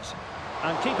count.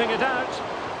 And keeping it out.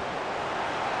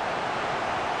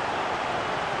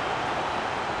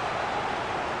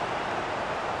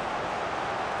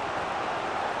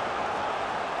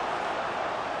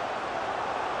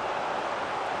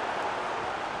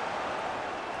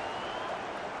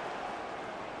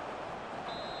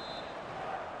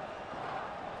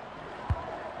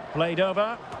 Played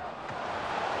over.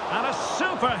 And a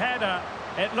super header.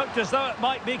 It looked as though it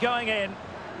might be going in.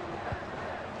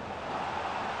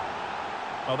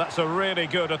 Oh, that's a really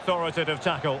good authoritative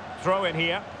tackle. Throw in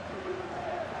here.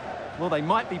 Well, they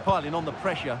might be piling on the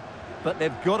pressure, but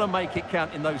they've got to make it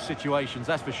count in those situations,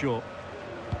 that's for sure.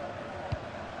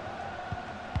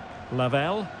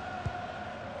 Lavelle.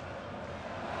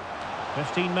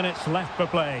 15 minutes left for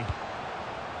play.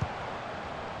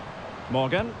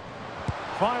 Morgan.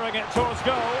 Firing it towards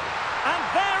goal. And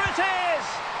there it is!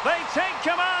 They take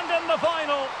command in the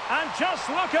final. And just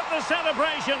look at the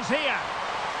celebrations here.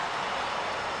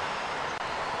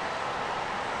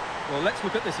 Well, let's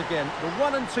look at this again. The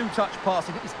 1- and 2-touch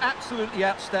passing is absolutely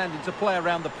outstanding to play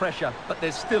around the pressure, but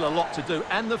there's still a lot to do.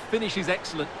 And the finish is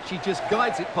excellent. She just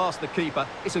guides it past the keeper.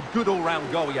 It's a good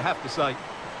all-round goal, you have to say.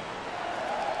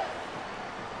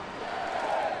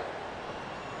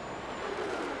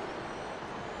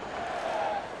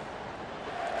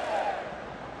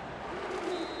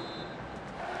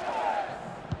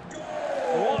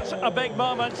 A big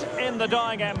moment in the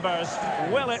dying embers.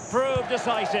 Will it prove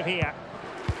decisive here?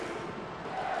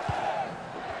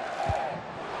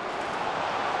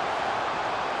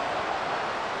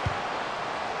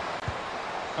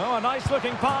 Oh, a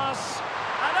nice-looking pass.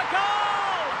 And a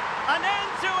goal! An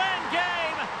end-to-end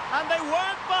game, and they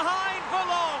weren't behind for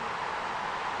long.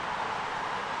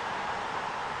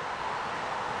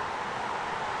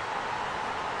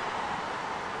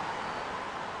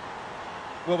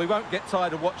 Well, we won't get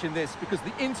tired of watching this because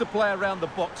the interplay around the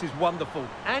box is wonderful.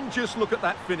 And just look at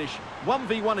that finish.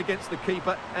 1v1 against the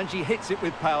keeper, and she hits it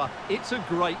with power. It's a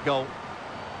great goal.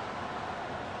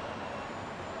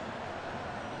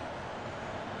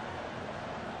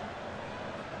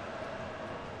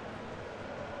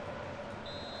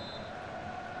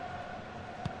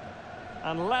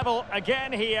 And level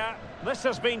again here. This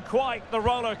has been quite the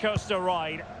roller coaster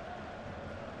ride.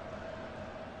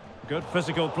 Good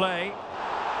physical play.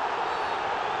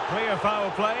 Clear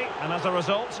foul play, and as a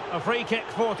result, a free kick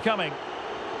forthcoming.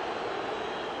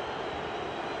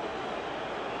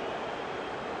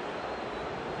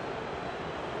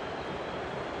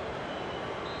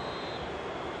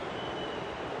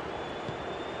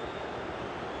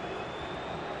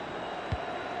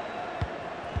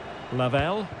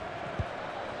 Lavelle.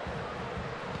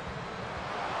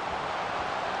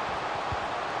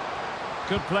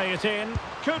 Could play it in.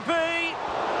 Could be.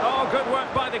 Oh, good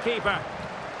work by the keeper.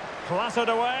 Clattered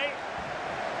away.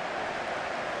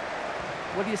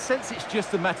 Well, you sense it's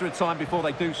just a matter of time before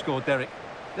they do score, Derek.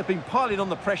 They've been piling on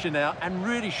the pressure now and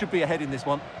really should be ahead in this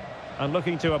one. And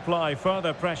looking to apply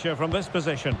further pressure from this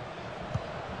position.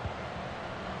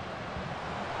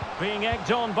 Being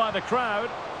egged on by the crowd.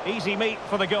 Easy meat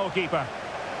for the goalkeeper.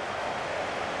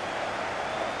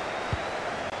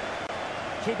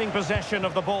 Keeping possession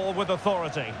of the ball with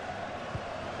authority.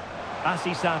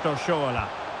 Asisato Shoala.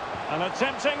 And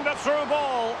attempting the through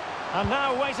ball. And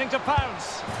now waiting to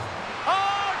pounce.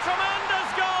 Oh, tremendous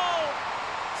goal!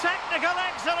 Technical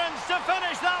excellence to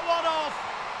finish that one off.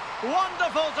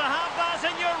 Wonderful to have that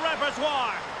in your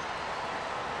repertoire.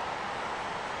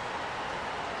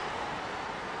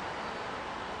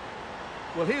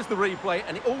 Well, here's the replay,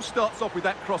 and it all starts off with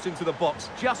that cross into the box,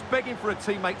 just begging for a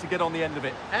teammate to get on the end of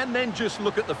it. And then just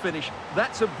look at the finish.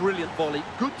 That's a brilliant volley,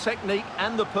 good technique,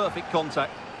 and the perfect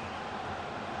contact.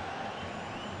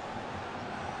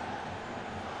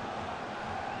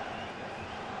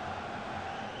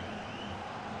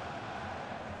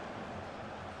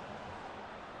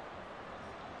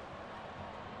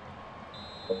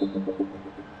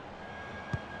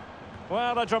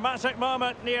 Well, a dramatic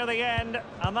moment near the end,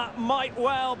 and that might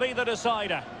well be the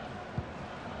decider.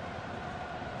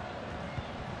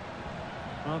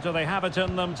 Well, do they have it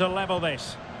in them to level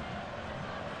this?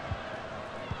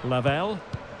 Lavelle.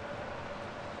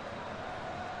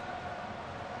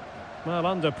 Well,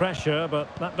 under pressure,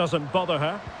 but that doesn't bother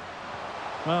her.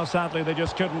 Well, sadly, they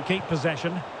just couldn't keep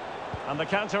possession. And the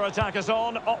counter-attack is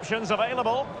on, options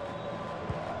available.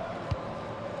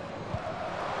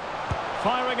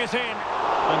 Firing it in,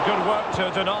 and good work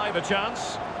to deny the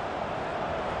chance.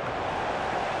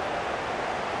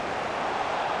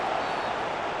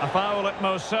 A foul it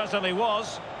most certainly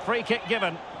was. Free kick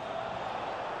given.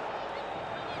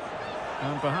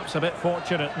 And perhaps a bit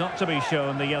fortunate not to be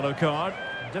shown the yellow card.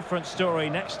 Different story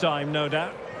next time, no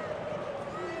doubt.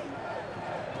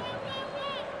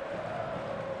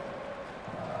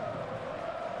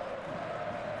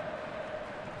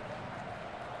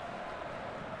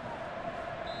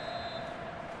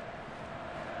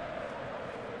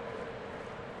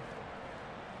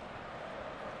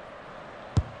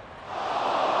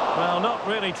 Well, not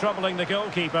really troubling the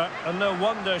goalkeeper, and no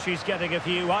wonder she's getting a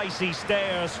few icy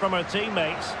stares from her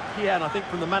teammates. Yeah, and I think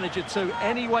from the manager too,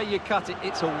 any way you cut it,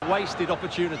 it's a wasted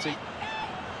opportunity.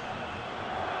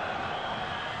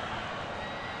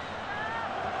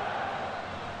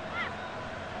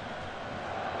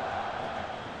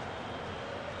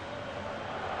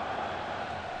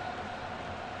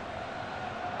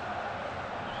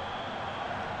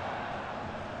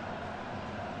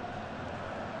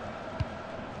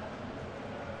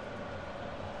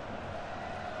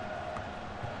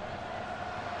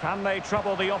 Can they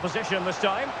trouble the opposition this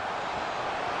time?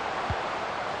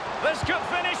 This could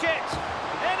finish it.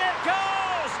 In it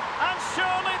goes! And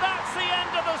surely that's the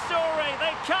end of the story.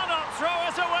 They cannot throw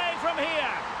it away from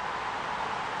here.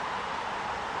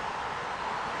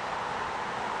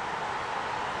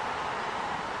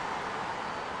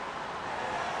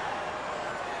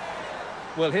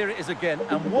 Well, here it is again,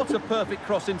 and what a perfect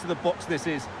cross into the box this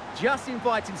is. Just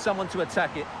inviting someone to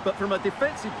attack it, but from a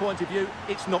defensive point of view,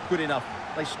 it's not good enough.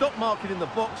 They stop marking in the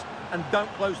box and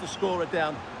don't close the scorer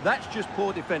down. That's just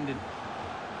poor defending.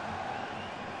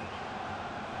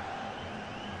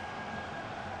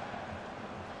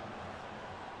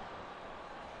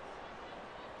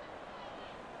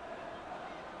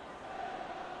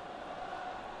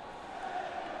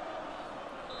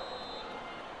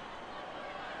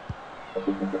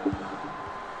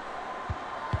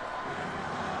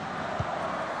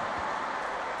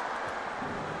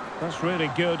 That's really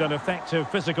good and effective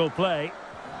physical play.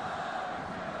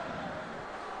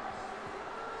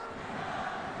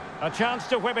 A chance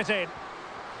to whip it in.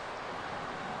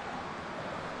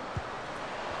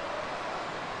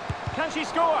 Can she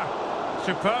score?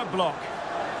 Superb block.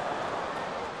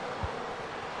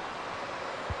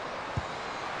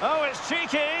 Oh, it's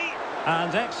cheeky.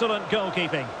 And excellent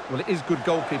goalkeeping. Well, it is good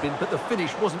goalkeeping, but the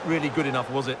finish wasn't really good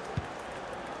enough, was it?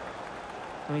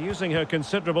 Using her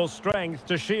considerable strength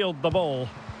to shield the ball.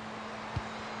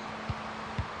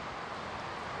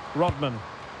 Rodman.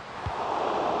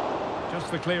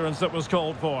 Just the clearance that was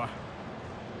called for.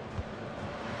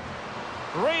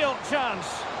 Real chance.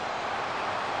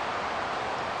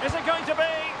 Is it going to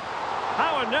be?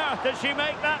 How on earth did she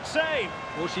make that save?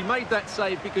 Well, she made that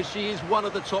save because she is one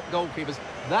of the top goalkeepers.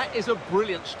 That is a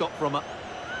brilliant stop from her.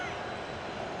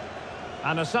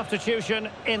 And a substitution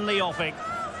in the offing.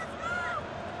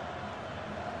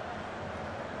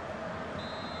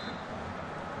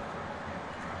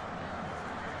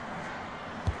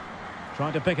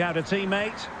 Trying to pick out a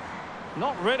teammate.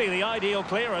 Not really the ideal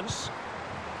clearance.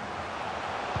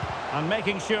 And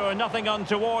making sure nothing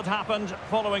untoward happened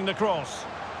following the cross.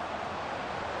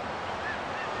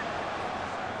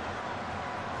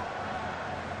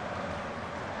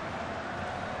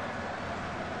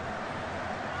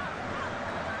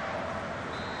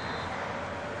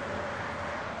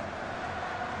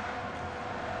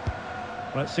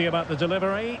 Let's see about the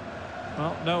delivery.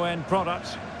 Well, no end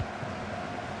product.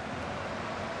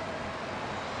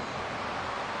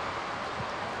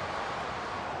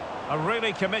 A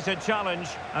really committed challenge,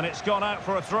 and it's gone out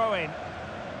for a throw-in.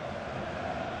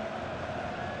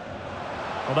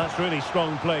 Well, that's really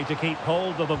strong play to keep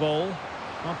hold of the ball.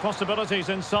 Well, possibilities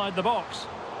inside the box.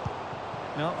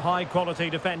 Well, high-quality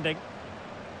defending.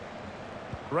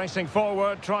 Racing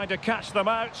forward, trying to catch them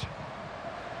out.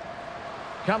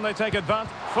 Can they take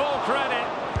advantage? Full credit.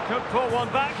 Could pull one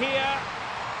back here.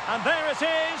 And there it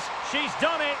is. She's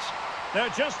done it. They're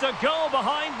just a goal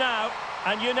behind now,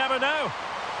 and you never know.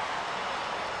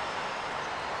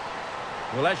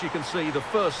 Well, as you can see, the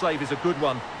first save is a good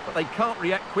one, but they can't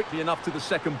react quickly enough to the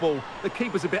second ball. The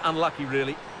keeper's a bit unlucky,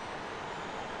 really.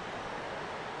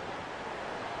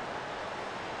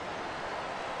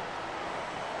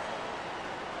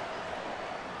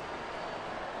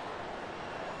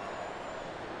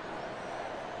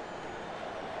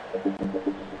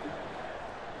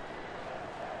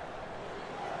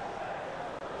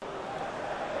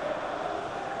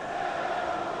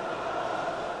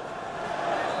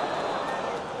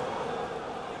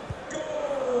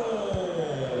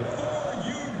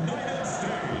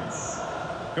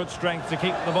 Good strength to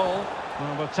keep the ball.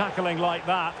 Well, with tackling like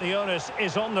that, the onus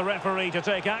is on the referee to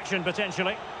take action,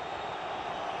 potentially.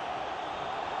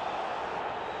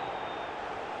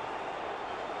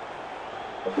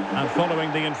 And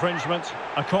following the infringement,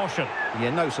 a caution.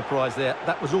 Yeah, no surprise there.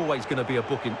 That was always going to be a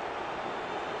booking.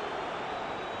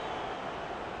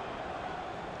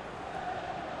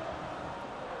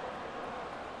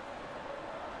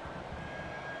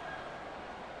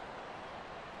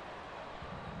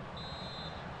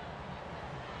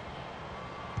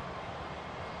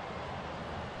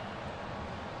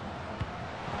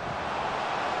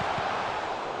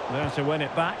 There to win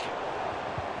it back.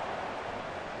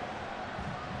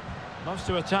 Loves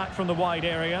to attack from the wide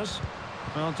areas.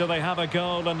 Well, do they have a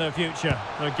goal in their future?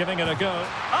 They're giving it a go. Oh,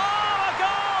 a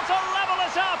goal to level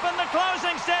it up in the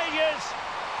closing stages.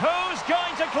 Who's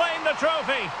going to claim the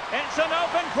trophy? It's an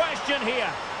open question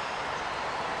here.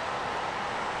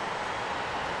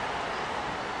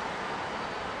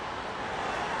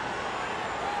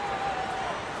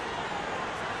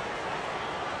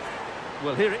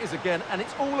 Well, here it is again, and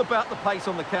it's all about the pace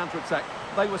on the counter-attack.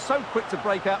 They were so quick to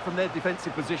break out from their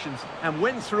defensive positions, and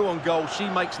when through on goal, she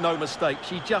makes no mistake.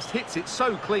 She just hits it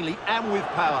so cleanly and with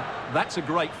power. That's a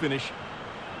great finish.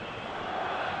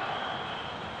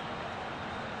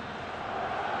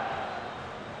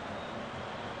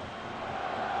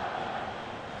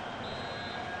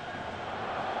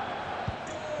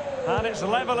 And it's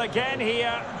level again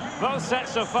here. Both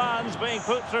sets of fans being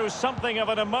put through something of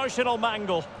an emotional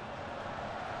mangle.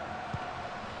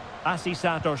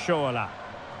 Asisato Shoala.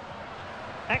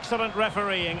 Excellent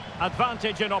refereeing,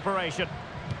 advantage in operation.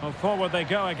 Well, forward they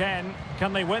go again.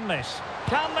 Can they win this?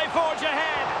 Can they forge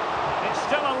ahead? It's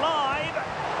still alive.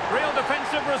 Real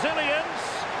defensive resilience.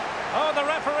 Oh, the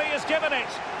referee has given it.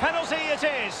 Penalty it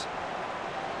is.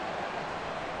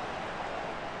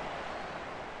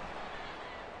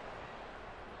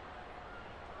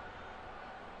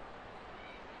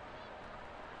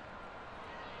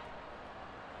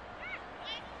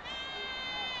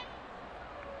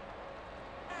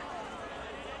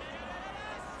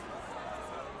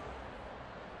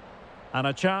 And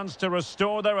a chance to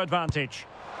restore their advantage.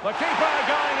 The keeper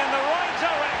going in the right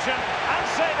direction and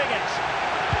saving it.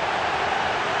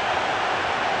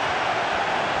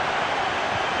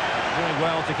 Doing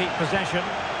well to keep possession.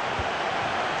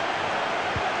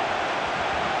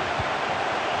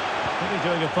 Really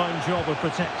doing a fine job of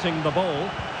protecting the ball.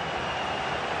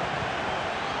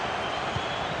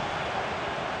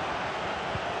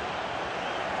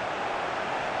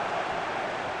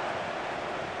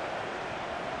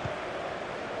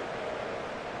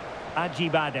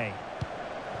 Ajibade.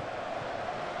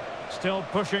 Still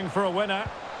pushing for a winner.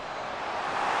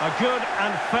 A good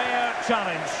and fair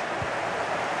challenge.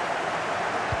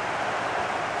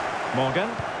 Morgan.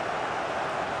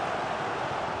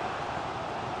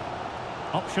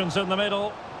 Options in the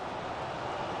middle.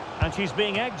 And she's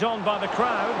being egged on by the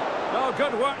crowd. Oh,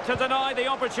 good work to deny the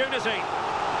opportunity.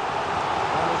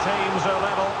 And the teams are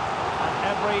level. And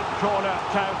every corner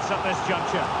counts at this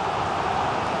juncture.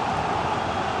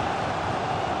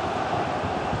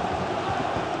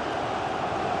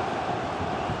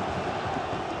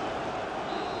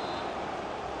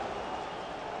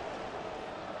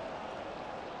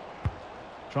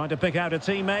 Trying to pick out a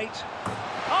teammate.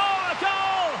 Oh, a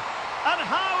goal! And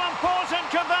how important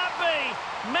could that be?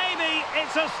 Maybe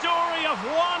it's a story of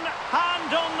one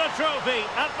hand on the trophy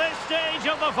at this stage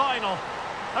of the final.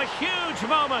 A huge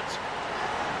moment.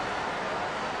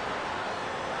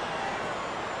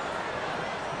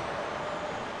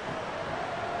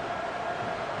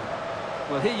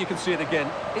 Well, here you can see it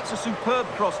again. It's a superb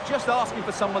cross, just asking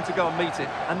for someone to go and meet it.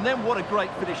 And then what a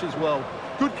great finish as well.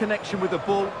 Good connection with the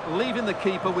ball, leaving the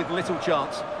keeper with little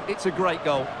chance. It's a great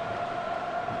goal.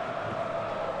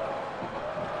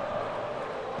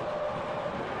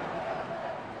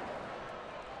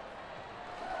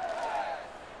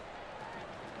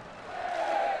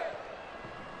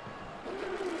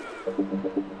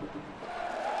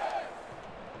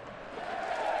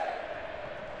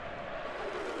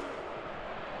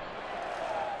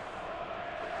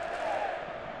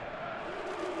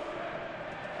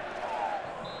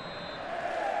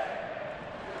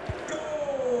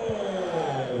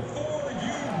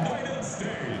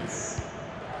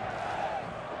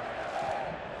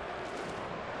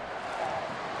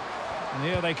 And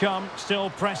here they come, still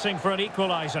pressing for an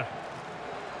equaliser.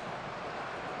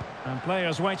 And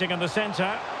players waiting in the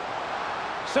centre.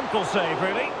 Simple save,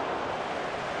 really.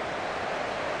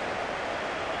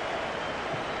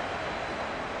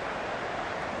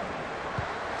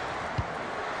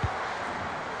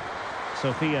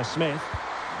 Sophia Smith.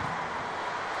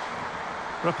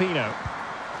 Rapinoe.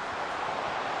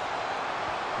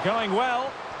 Going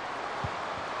well.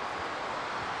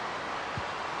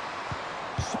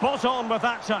 Spot on with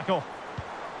that tackle.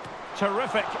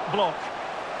 Terrific block.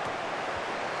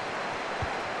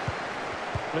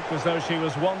 Looked as though she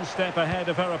was one step ahead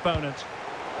of her opponent.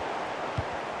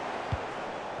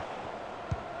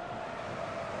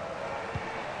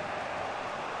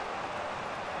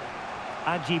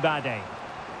 Ajibade.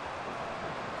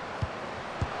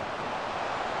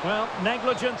 Well,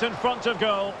 negligent in front of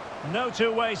goal. No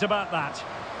two ways about that.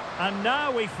 And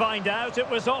now we find out it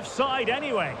was offside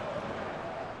anyway.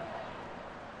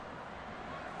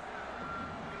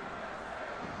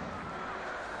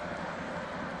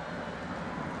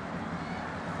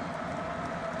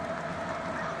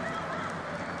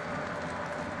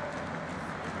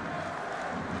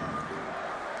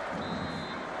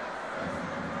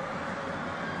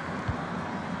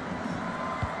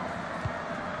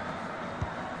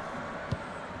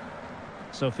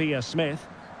 Sophia Smith,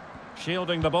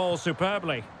 shielding the ball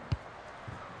superbly.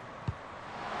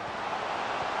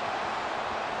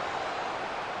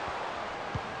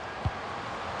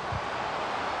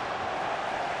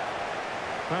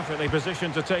 Perfectly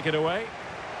positioned to take it away.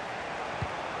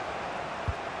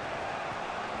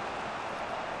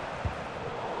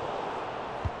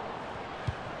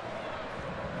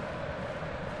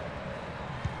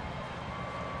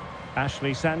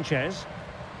 Ashley Sanchez.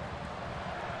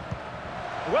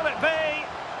 Will it be?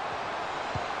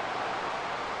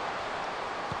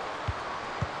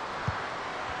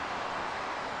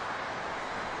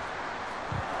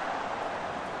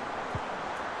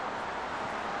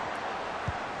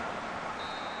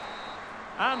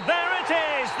 And there it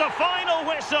is, the final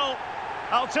whistle.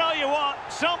 I'll tell you what,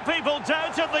 some people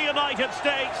doubted the United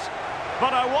States,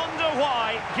 but I wonder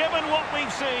why, given what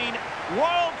we've seen,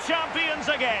 world champions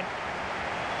again.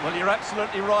 Well, you're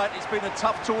absolutely right. It's been a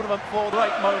tough tournament for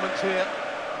great moments here.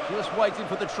 Just waiting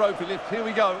for the trophy lift. Here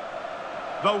we go.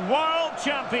 The world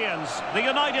champions, the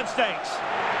United States.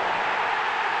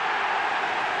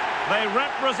 They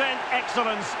represent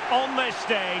excellence on this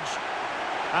stage.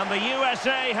 And the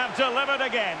USA have delivered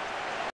again.